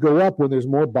prices go up when there's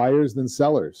more buyers than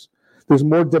sellers. There's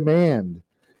more demand.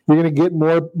 You're going to get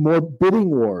more bidding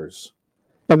wars.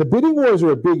 And the bidding wars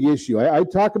are a big issue. I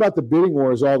talk about the bidding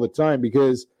wars all the time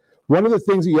because one of the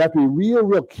things that you have to be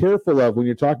real careful of when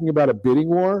you're talking about a bidding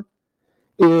war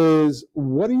is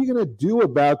what are you going to do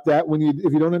about that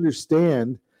if you don't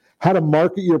understand how to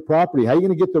market your property? How are you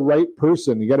going to get the right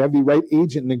person? You got to have the right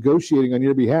agent negotiating on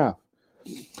your behalf.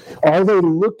 Are they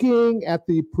looking at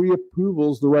the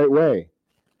pre-approvals the right way?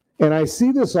 And I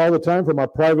see this all the time from our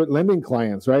private lending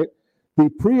clients, right? The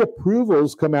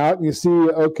pre-approvals come out and you see,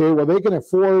 okay, well, they can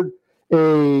afford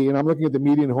and I'm looking at the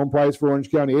median home price for Orange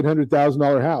County,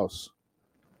 $800,000 house.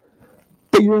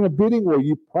 But you're in a bidding war.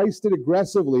 You priced it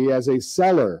aggressively as a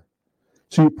seller.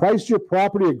 So you priced your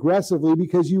property aggressively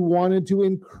because you wanted to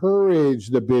encourage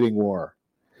the bidding war.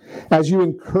 As you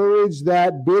encourage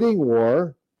that bidding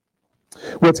war,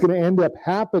 what's going to end up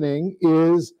happening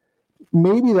is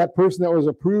maybe that person that was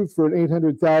approved for an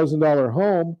 $800,000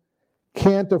 home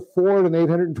can't afford an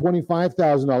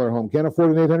 $825,000 home, can't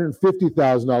afford an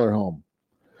 $850,000 home.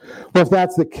 Well, if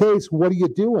that's the case, what are you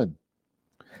doing?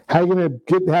 How are you going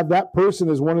to have that person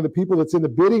as one of the people that's in the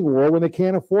bidding war when they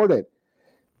can't afford it?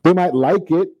 They might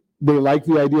like it. They like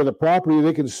the idea of the property.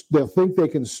 They'll think they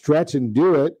can stretch and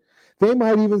do it. They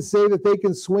might even say that they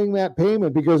can swing that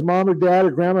payment because mom or dad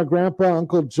or grandma, grandpa,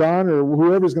 Uncle John, or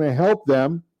whoever's going to help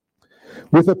them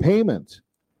with a payment.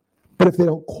 But if they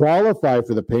don't qualify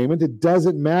for the payment, it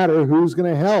doesn't matter who's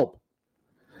going to help.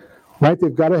 Right?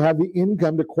 They've got to have the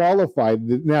income to qualify.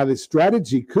 Now, the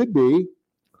strategy could be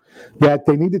that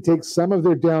they need to take some of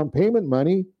their down payment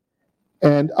money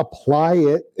and apply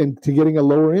it to getting a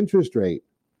lower interest rate.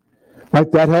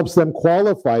 Right? That helps them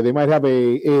qualify. They might have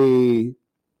a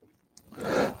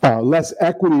less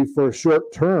equity for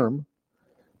short term,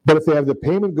 but if they have the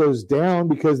payment goes down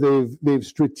because they've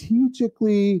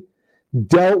strategically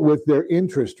dealt with their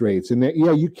interest rates. And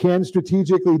you can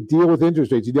strategically deal with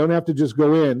interest rates. You don't have to just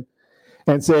go in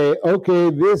and say, okay,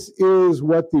 this is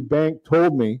what the bank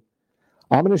told me.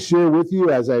 I'm going to share with you,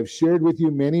 as I've shared with you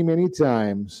many, many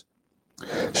times,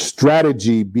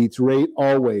 strategy beats rate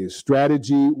always.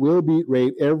 Strategy will beat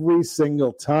rate every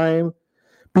single time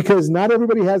because not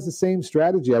everybody has the same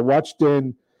strategy. I watched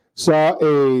and saw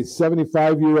a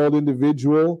 75-year-old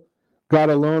individual got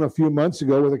a loan a few months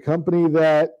ago with a company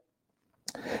that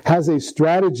has a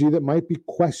strategy that might be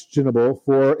questionable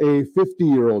for a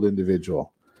 50-year-old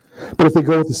individual. But if they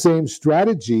go with the same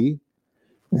strategy,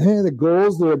 the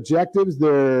goals, their objectives,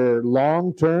 their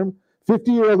long-term,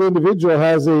 50-year-old individual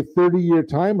has a 30-year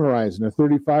time horizon, a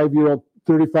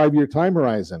 35-year time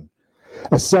horizon.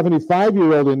 A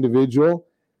 75-year-old individual,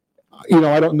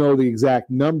 I don't know the exact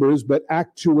numbers, but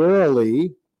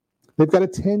actuarially, they've got a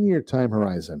 10-year time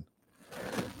horizon.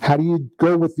 How do you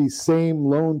go with the same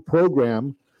loan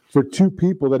program for two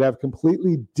people that have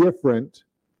completely different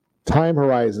time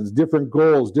horizons, different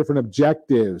goals, different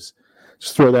objectives?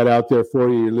 Just throw that out there for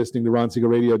you. You're listening to Ron Siegel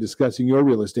Radio discussing your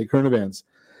real estate, current events,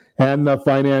 and the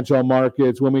financial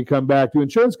markets. When we come back, do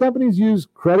insurance companies use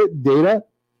credit data?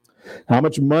 How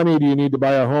much money do you need to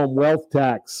buy a home? Wealth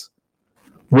tax.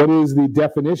 What is the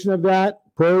definition of that?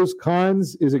 Pros,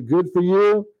 cons. Is it good for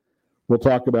you? We'll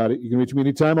talk about it. You can reach me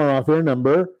anytime. Our off-air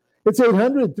number, it's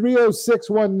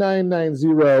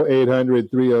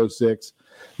 800-306-1990,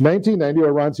 800-306-1990,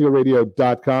 or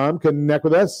RonSiegelRadio.com. Connect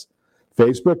with us,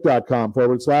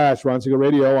 Facebook.com/Ron Siegel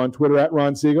Radio, on Twitter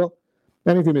 @Ron Siegel.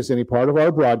 And if you miss any part of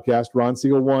our broadcast, Ron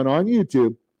Siegel 1 on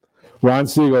YouTube. Ron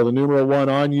Siegel, the numeral 1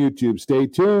 on YouTube. Stay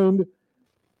tuned.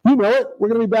 You know it. We're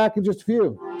going to be back in just a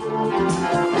few.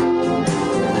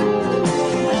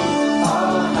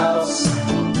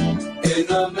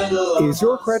 Is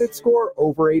your credit score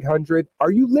over 800?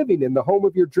 Are you living in the home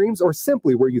of your dreams or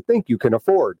simply where you think you can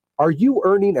afford? Are you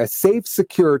earning a safe,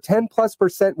 secure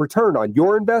 10+% return on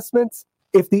your investments?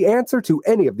 If the answer to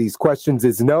any of these questions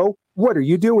is no, what are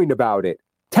you doing about it?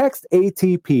 Text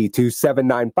ATP to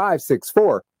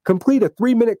 79564. Complete a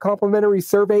 3-minute complimentary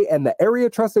survey, and the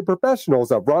area trusted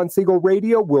professionals of Ron Siegel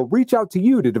Radio will reach out to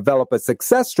you to develop a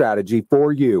success strategy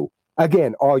for you.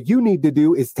 Again, all you need to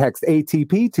do is text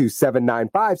ATP to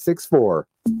 79564.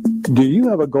 Do you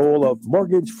have a goal of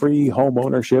mortgage-free home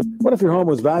ownership? What if your home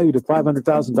was valued at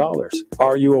 $500,000?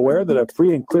 Are you aware that a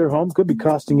free and clear home could be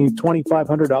costing you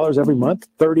 $2,500 every month,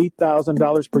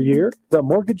 $30,000 per year? The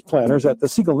mortgage planners at the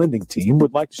Siegel Lending Team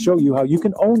would like to show you how you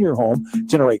can own your home,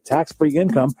 generate tax-free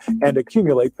income, and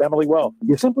accumulate family wealth.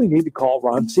 You simply need to call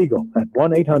Ron Siegel at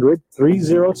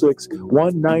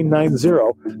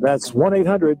 1-800-306-1990. That's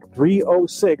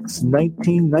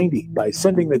 1-800-306-1990. By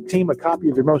sending the team a copy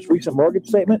of your most recent mortgage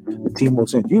statement, the team will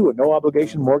send you a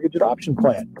no-obligation mortgage adoption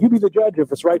plan. You be the judge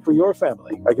if it's right for your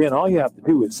family. Again, all you have to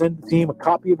do is send the team a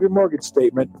copy of your mortgage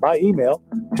statement by email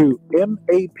to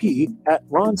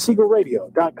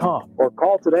map@ronsiegelradio.com or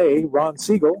call today Ron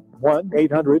Siegel,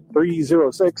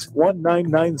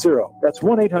 1-800-306-1990. That's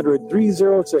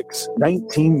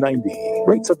 1-800-306-1990.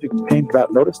 Rate subject to change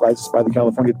without notice. Licensed by the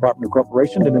California Department of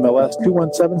Corporation and MLS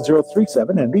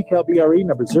 217037 and BCAL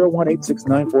number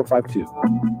 018694452.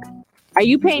 Are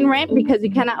you paying rent because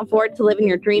you cannot afford to live in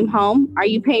your dream home? Are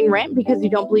you paying rent because you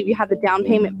don't believe you have the down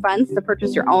payment funds to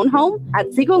purchase your own home?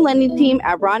 At Siegel Lending Team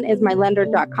at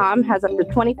RonIsMyLender.com has up to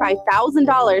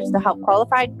 $25,000 to help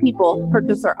qualified people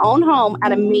purchase their own home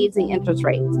at amazing interest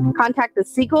rates. Contact the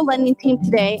Siegel Lending Team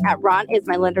today at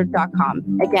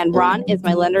RonIsMyLender.com. Again,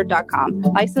 RonIsMyLender.com.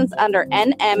 Licensed under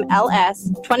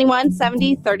NMLS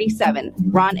 217037.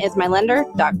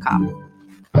 RonIsMyLender.com.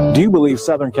 Do you believe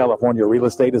Southern California real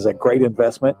estate is a great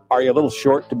investment? Are you a little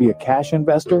short to be a cash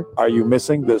investor? Are you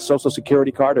missing the Social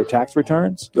Security card or tax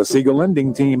returns? The Siegel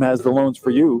Lending Team has the loans for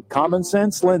you. Common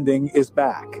Sense Lending is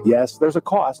back. Yes, there's a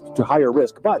cost to higher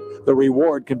risk, but the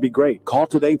reward can be great. Call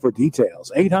today for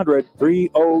details.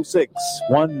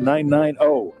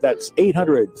 800-306-1990. That's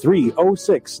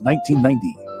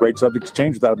 800-306-1990. Rate subject to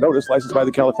change without notice. Licensed by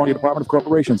the California Department of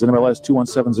Corporations, NMLS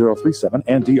 217037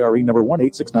 and DRE number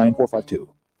 1869452.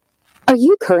 Are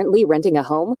you currently renting a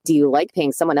home? Do you like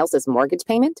paying someone else's mortgage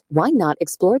payment? Why not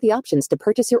explore the options to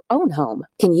purchase your own home?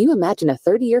 Can you imagine a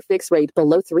 30-year fixed rate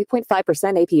below 3.5%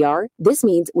 APR? This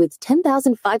means with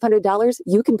 $10,500,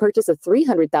 you can purchase a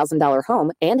 $300,000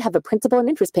 home and have a principal and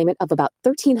interest payment of about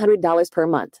 $1,300 per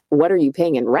month. What are you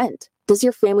paying in rent? Does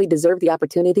your family deserve the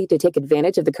opportunity to take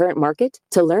advantage of the current market?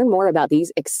 To learn more about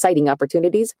these exciting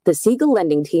opportunities, the Siegel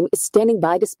Lending Team is standing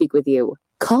by to speak with you.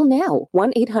 Call now,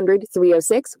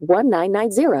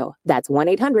 1-800-306-1990. That's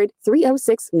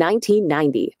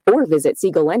 1-800-306-1990. Or visit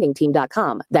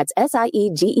SiegelLendingTeam.com. That's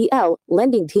SIEGEL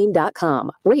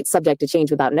LendingTeam.com. Rates subject to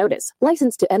change without notice.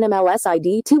 Licensed to NMLS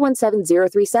ID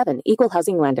 217037. Equal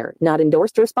housing lender. Not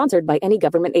endorsed or sponsored by any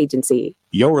government agency.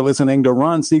 You're listening to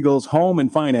Ron Siegel's Home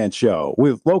and Finance Show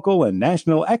with local and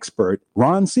national expert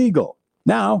Ron Siegel.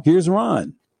 Now, here's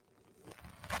Ron.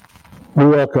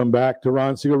 Welcome back to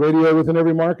Ron Siegel Radio. Within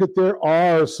every market, there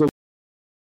are solutions.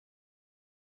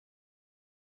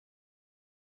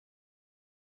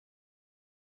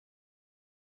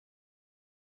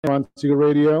 Ron Siegel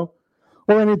Radio,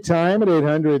 or anytime at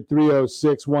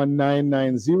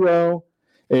 800-306-1990,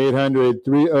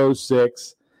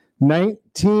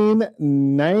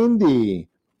 800-306-1990.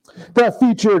 The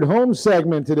featured home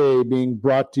segment today being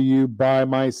brought to you by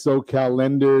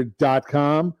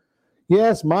MySoCalLender.com.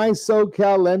 Yes,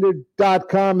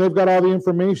 MySoCalLender.com. They've got all the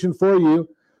information for you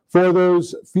for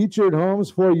those featured homes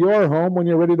for your home when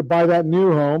you're ready to buy that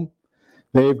new home.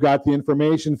 They've got the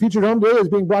information. Featured Home Day is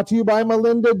being brought to you by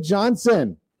Melinda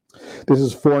Johnson. This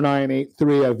is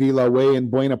 4983 Avila Way in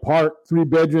Buena Park. 3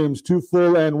 bedrooms, 2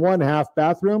 full and 1 half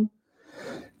bathroom.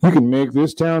 You can make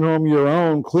this townhome your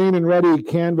own. Clean and ready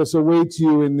canvas awaits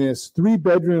you in this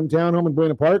 3-bedroom townhome in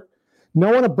Buena Park.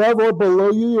 No one above or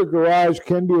below you. Your garage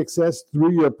can be accessed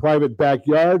through your private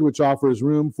backyard, which offers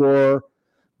room for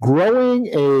growing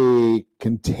a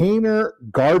container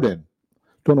garden.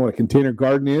 Don't know what a container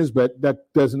garden is, but that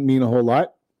doesn't mean a whole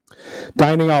lot.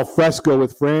 Dining al fresco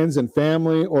with friends and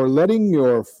family, or letting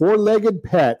your 4-legged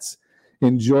pets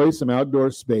enjoy some outdoor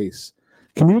space.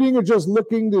 Commuting or just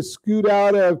looking to scoot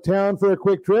out of town for a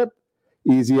quick trip?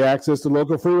 Easy access to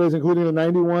local freeways, including the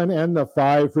 91 and the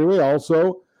 5 freeway.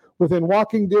 Also, within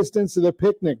walking distance to the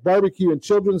picnic, barbecue, and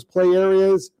children's play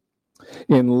areas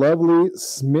in lovely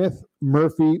Smith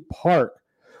Murphy Park.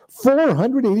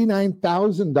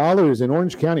 $489,000 in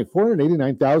Orange County.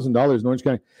 $489,000 in Orange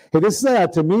County. Hey, this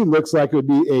to me looks like it would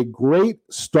be a great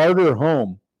starter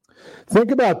home.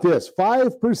 Think about this.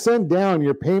 5% down.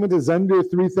 Your payment is under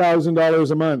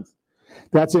 $3,000 a month.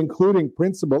 That's including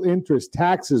principal, interest,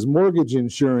 taxes, mortgage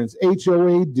insurance,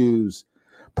 HOA dues,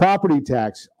 property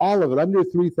tax, all of it under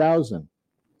 $3,000.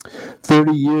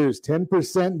 30 years,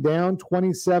 10% down,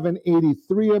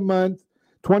 $2,783 a month.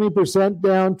 20%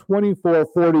 down,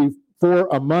 $2,444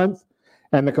 a month.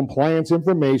 And the compliance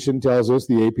information tells us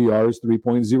the APR is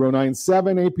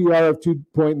 3.097, APR of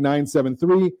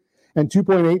 2.973, and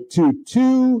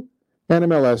 2.822,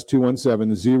 NMLS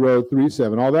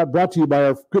 217037. All that brought to you by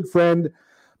our good friend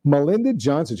Melinda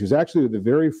Johnson. She was actually the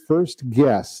very first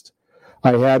guest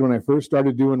I had when I first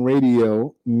started doing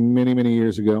radio many, many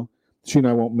years ago. She and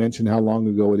I won't mention how long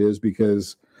ago it is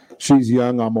because she's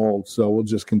young, I'm old, so we'll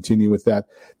just continue with that.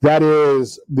 That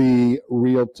is the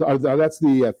that's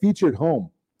the featured home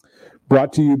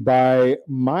brought to you by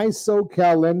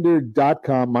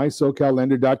MySoCalLender.com,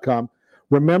 MySoCalLender.com.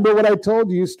 Remember what I told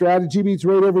you, strategy beats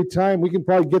rate every time. We can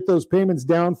probably get those payments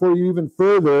down for you even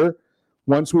further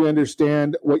once we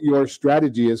understand what your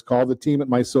strategy is. Call the team at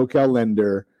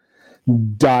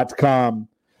MySoCalLender.com.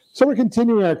 So we're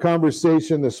continuing our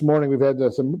conversation this morning. We've had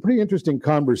some pretty interesting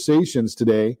conversations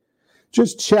today,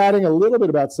 just chatting a little bit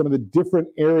about some of the different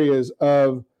areas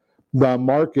of the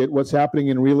market, what's happening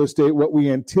in real estate, what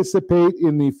we anticipate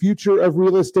in the future of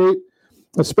real estate,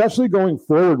 especially going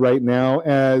forward right now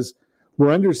as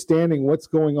we're understanding what's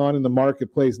going on in the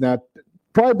marketplace. Now,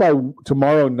 probably by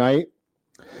tomorrow night,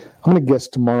 I'm going to guess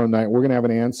tomorrow night, we're going to have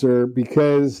an answer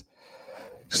because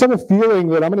just have a feeling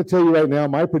that I'm going to tell you right now,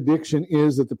 my prediction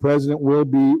is that the president will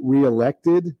be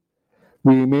reelected.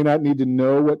 We may not need to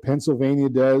know what Pennsylvania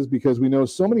does because we know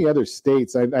so many other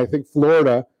states. I think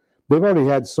Florida they've already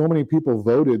had so many people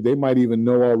voted, they might even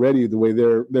know already the way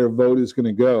their vote is going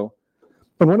to go.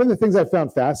 And one of the things I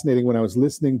found fascinating when I was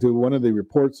listening to one of the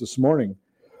reports this morning,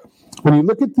 when you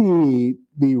look at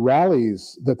the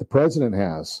rallies that the president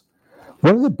has,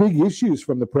 one of the big issues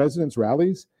from the president's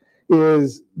rallies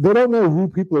is they don't know who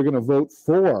people are going to vote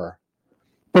for.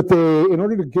 But in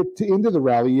order to get into the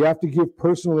rally, you have to give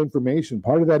personal information.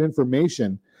 Part of that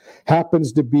information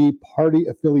happens to be party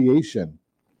affiliation.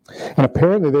 And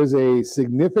apparently there's a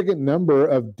significant number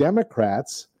of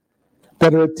Democrats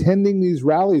that are attending these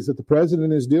rallies that the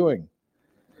president is doing.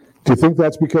 Do you think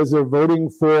that's because they're voting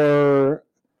for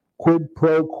quid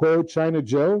pro quo China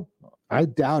Joe? I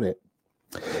doubt it.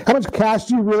 How much cash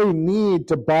do you really need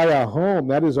to buy a home?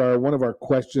 That is one of our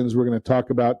questions we're going to talk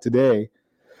about today.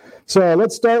 So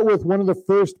let's start with one of the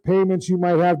first payments you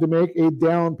might have to make, a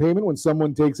down payment. When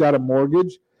someone takes out a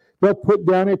mortgage, they'll put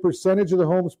down a percentage of the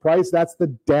home's price. That's the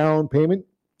down payment.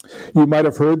 You might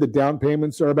have heard that down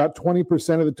payments are about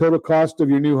 20% of the total cost of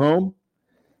your new home.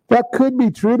 That could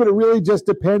be true, but it really just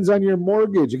depends on your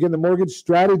mortgage. Again, the mortgage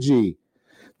strategy.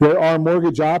 There are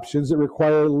mortgage options that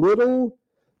require little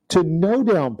to no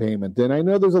down payment. And I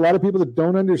know there's a lot of people that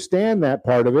don't understand that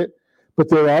part of it. But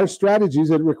there are strategies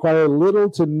that require little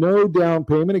to no down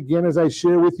payment. Again, as I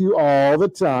share with you all the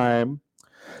time,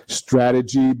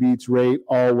 strategy beats rate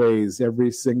always,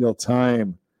 every single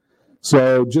time.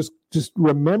 So just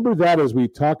remember that as we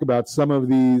talk about some of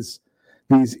these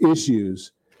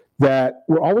issues, that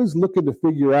we're always looking to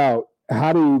figure out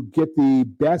how to get the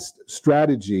best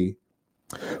strategy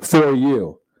for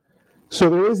you. So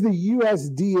there is the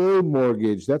USDA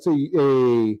mortgage. That's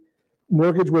a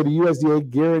mortgage where the USDA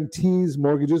guarantees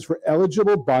mortgages for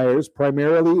eligible buyers,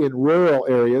 primarily in rural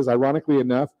areas. Ironically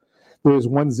enough, there is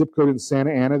one zip code in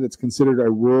Santa Ana that's considered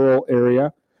a rural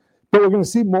area. But we're going to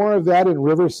see more of that in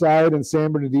Riverside and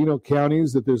San Bernardino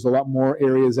counties, that there's a lot more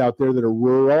areas out there that are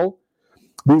rural.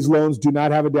 These loans do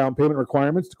not have a down payment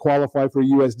requirements to qualify for a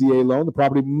USDA loan. The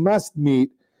property must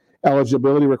meet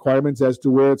eligibility requirements as to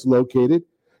where it's located.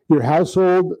 Your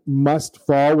household must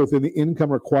fall within the income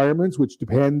requirements, which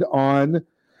depend on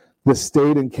the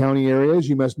state and county areas.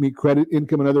 You must meet credit,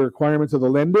 income, and other requirements of the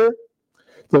lender,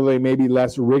 though they may be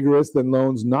less rigorous than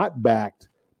loans not backed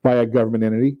by a government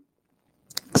entity.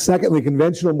 Secondly,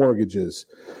 conventional mortgages,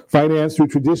 financed through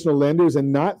traditional lenders and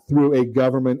not through a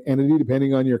government entity,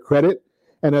 depending on your credit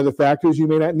and other factors. You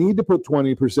may not need to put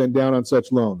 20% down on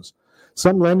such loans.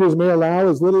 Some lenders may allow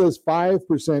as little as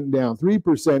 5% down,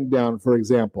 3% down, for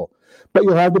example. But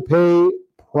you'll have to pay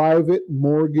private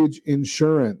mortgage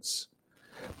insurance,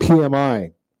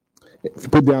 PMI, if you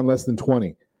put down less than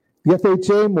 20. The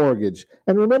FHA mortgage.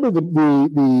 And remember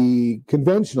the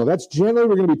conventional, that's generally,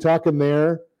 we're going to be talking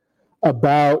there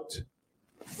about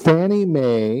Fannie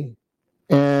Mae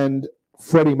and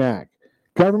Freddie Mac.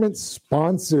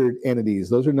 Government-sponsored entities.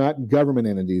 Those are not government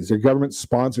entities. They're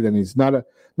government-sponsored entities.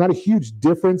 Not a huge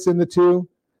difference in the two,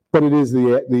 but it is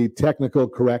the technical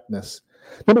correctness.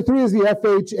 Number 3 is the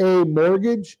FHA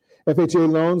mortgage. FHA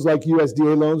loans, like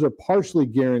USDA loans, are partially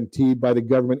guaranteed by the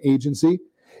government agency.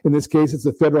 In this case, it's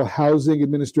the Federal Housing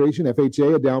Administration,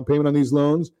 FHA. A down payment on these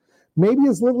loans may be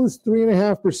as little as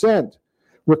 3.5%.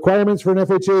 Requirements for an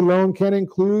FHA loan can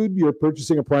include you're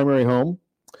purchasing a primary home.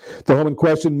 The home in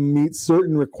question meets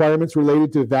certain requirements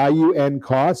related to value and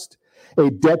cost, a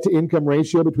debt-to-income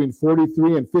ratio between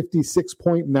 43 and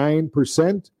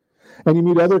 56.9%, and you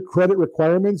meet other credit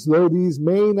requirements, though these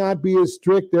may not be as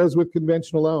strict as with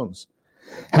conventional loans.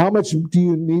 How much do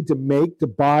you need to make to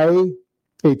buy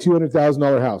a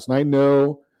 $200,000 house? And I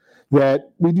know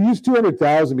that we use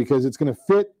 $200,000 because it's going to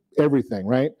fit everything,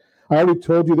 right? I already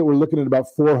told you that we're looking at about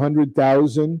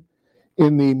 $400,000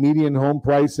 in the median home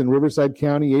price in Riverside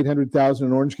County, $800,000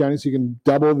 in Orange County, so you can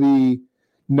double the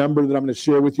number that I'm going to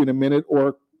share with you in a minute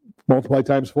or multiply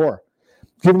times 4.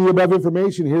 Giving you above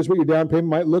information, here's what your down payment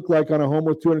might look like on a home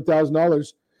worth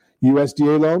 $200,000.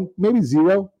 USDA loan, maybe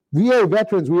 0. VA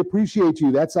veterans, we appreciate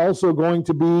you. That's also going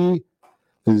to be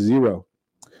 0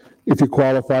 if you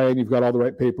qualify and you've got all the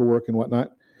right paperwork and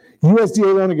whatnot.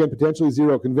 USDA loan, again, potentially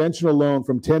 0. Conventional loan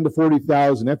from $10,000 to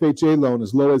 $40,000. FHA loan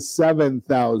as low as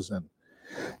 $7,000.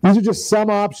 These are just some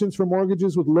options for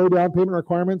mortgages with low down payment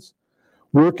requirements.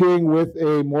 Working with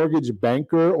a mortgage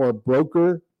banker or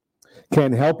broker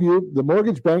can help you. The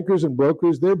mortgage bankers and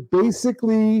brokers, they're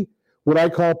basically what I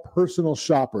call personal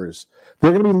shoppers.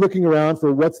 They're going to be looking around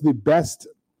for what's the best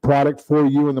product for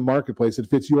you in the marketplace that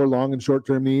fits your long and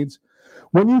short-term needs.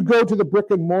 When you go to the brick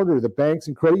and mortar, the banks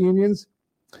and credit unions,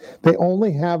 they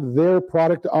only have their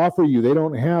product to offer you. They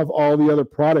don't have all the other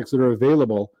products that are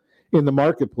available in the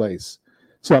marketplace.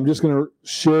 So I'm just going to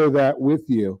share that with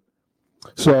you.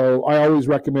 So I always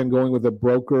recommend going with a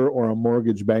broker or a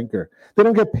mortgage banker. They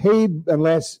don't get paid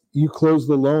unless you close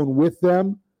the loan with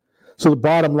them. So the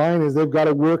bottom line is they've got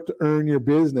to work to earn your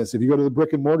business. If you go to the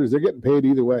brick and mortars, they're getting paid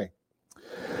either way.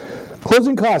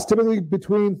 Closing costs, typically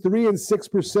between 3 and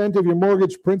 6% of your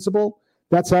mortgage principal.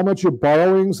 That's how much you're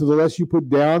borrowing. So the less you put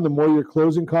down, the more your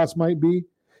closing costs might be.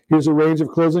 Here's a range of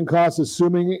closing costs,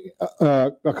 assuming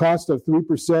a cost of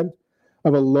 3%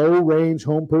 of a low-range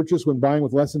home purchase when buying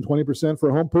with less than 20%. For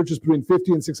a home purchase between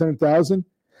 $50,000 and $600,000,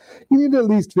 you need at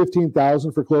least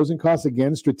 $15,000 for closing costs.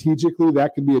 Again, strategically,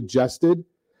 that can be adjusted.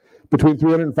 Between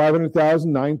 $300,000 and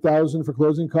 $500,000, $9,000 for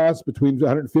closing costs. Between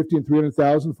 $150,000 and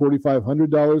 $300,000,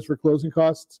 $4,500 for closing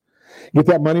costs. Get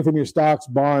that money from your stocks,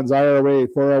 bonds, IRA,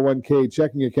 401k,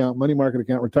 checking account, money market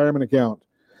account, retirement account.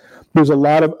 There's a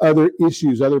lot of other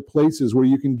issues, other places where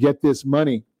you can get this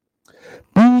money.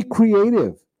 Be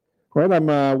creative. Right? I'm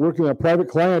working on a private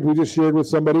client. We just shared with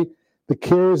somebody the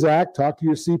CARES Act. Talk to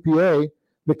your CPA.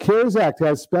 The CARES Act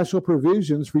has special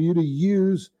provisions for you to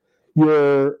use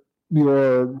your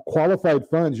qualified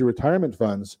funds, your retirement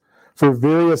funds, for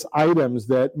various items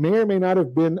that may or may not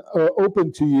have been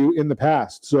open to you in the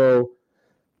past. So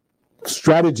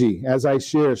strategy, as I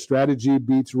share, strategy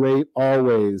beats rate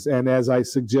always. And as I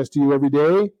suggest to you every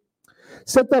day,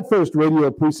 set that first radio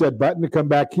preset button to come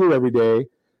back here every day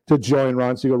to join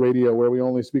Ron Siegel Radio, where we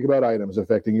only speak about items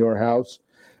affecting your house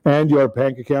and your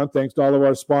bank account. Thanks to all of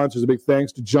our sponsors. A big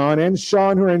thanks to John and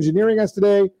Sean, who are engineering us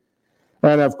today.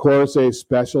 And, of course, a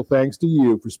special thanks to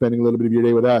you for spending a little bit of your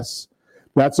day with us.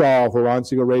 That's all for Ron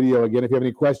Siegel Radio. Again, if you have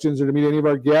any questions or to meet any of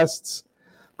our guests,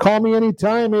 call me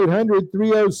anytime,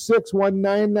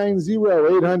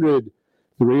 800-306-1990,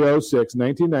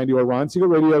 800-306-1990, or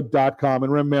ronsiegelradio.com.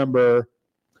 And remember,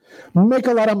 make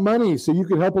a lot of money so you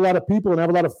can help a lot of people and have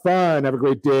a lot of fun. Have a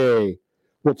great day.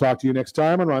 We'll talk to you next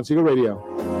time on Ron Siegel Radio.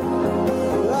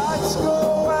 Lights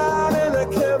go out and I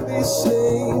can't be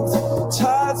saved.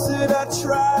 Tides that I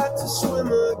tried to swim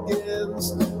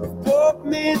against put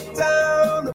me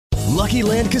down. Lucky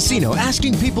Land Casino,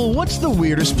 asking people, what's the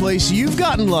weirdest place you've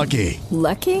gotten lucky?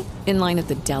 Lucky? In line at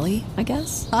the deli, I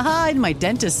guess? Aha, in my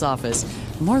dentist's office.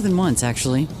 More than once,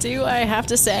 actually. Do I have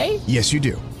to say? Yes, you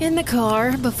do. In the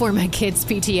car before my kids'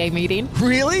 PTA meeting.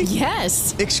 Really?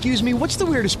 Yes. Excuse me, what's the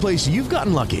weirdest place you've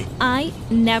gotten lucky? I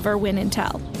never win and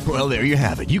tell. Well, there you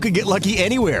have it. You can get lucky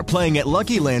anywhere, playing at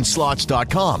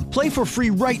LuckyLandSlots.com. Play for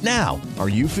free right now. Are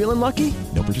you feeling lucky?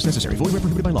 No purchase necessary. Void where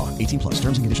prohibited by law. 18+.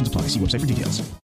 Terms and conditions apply. See website for details.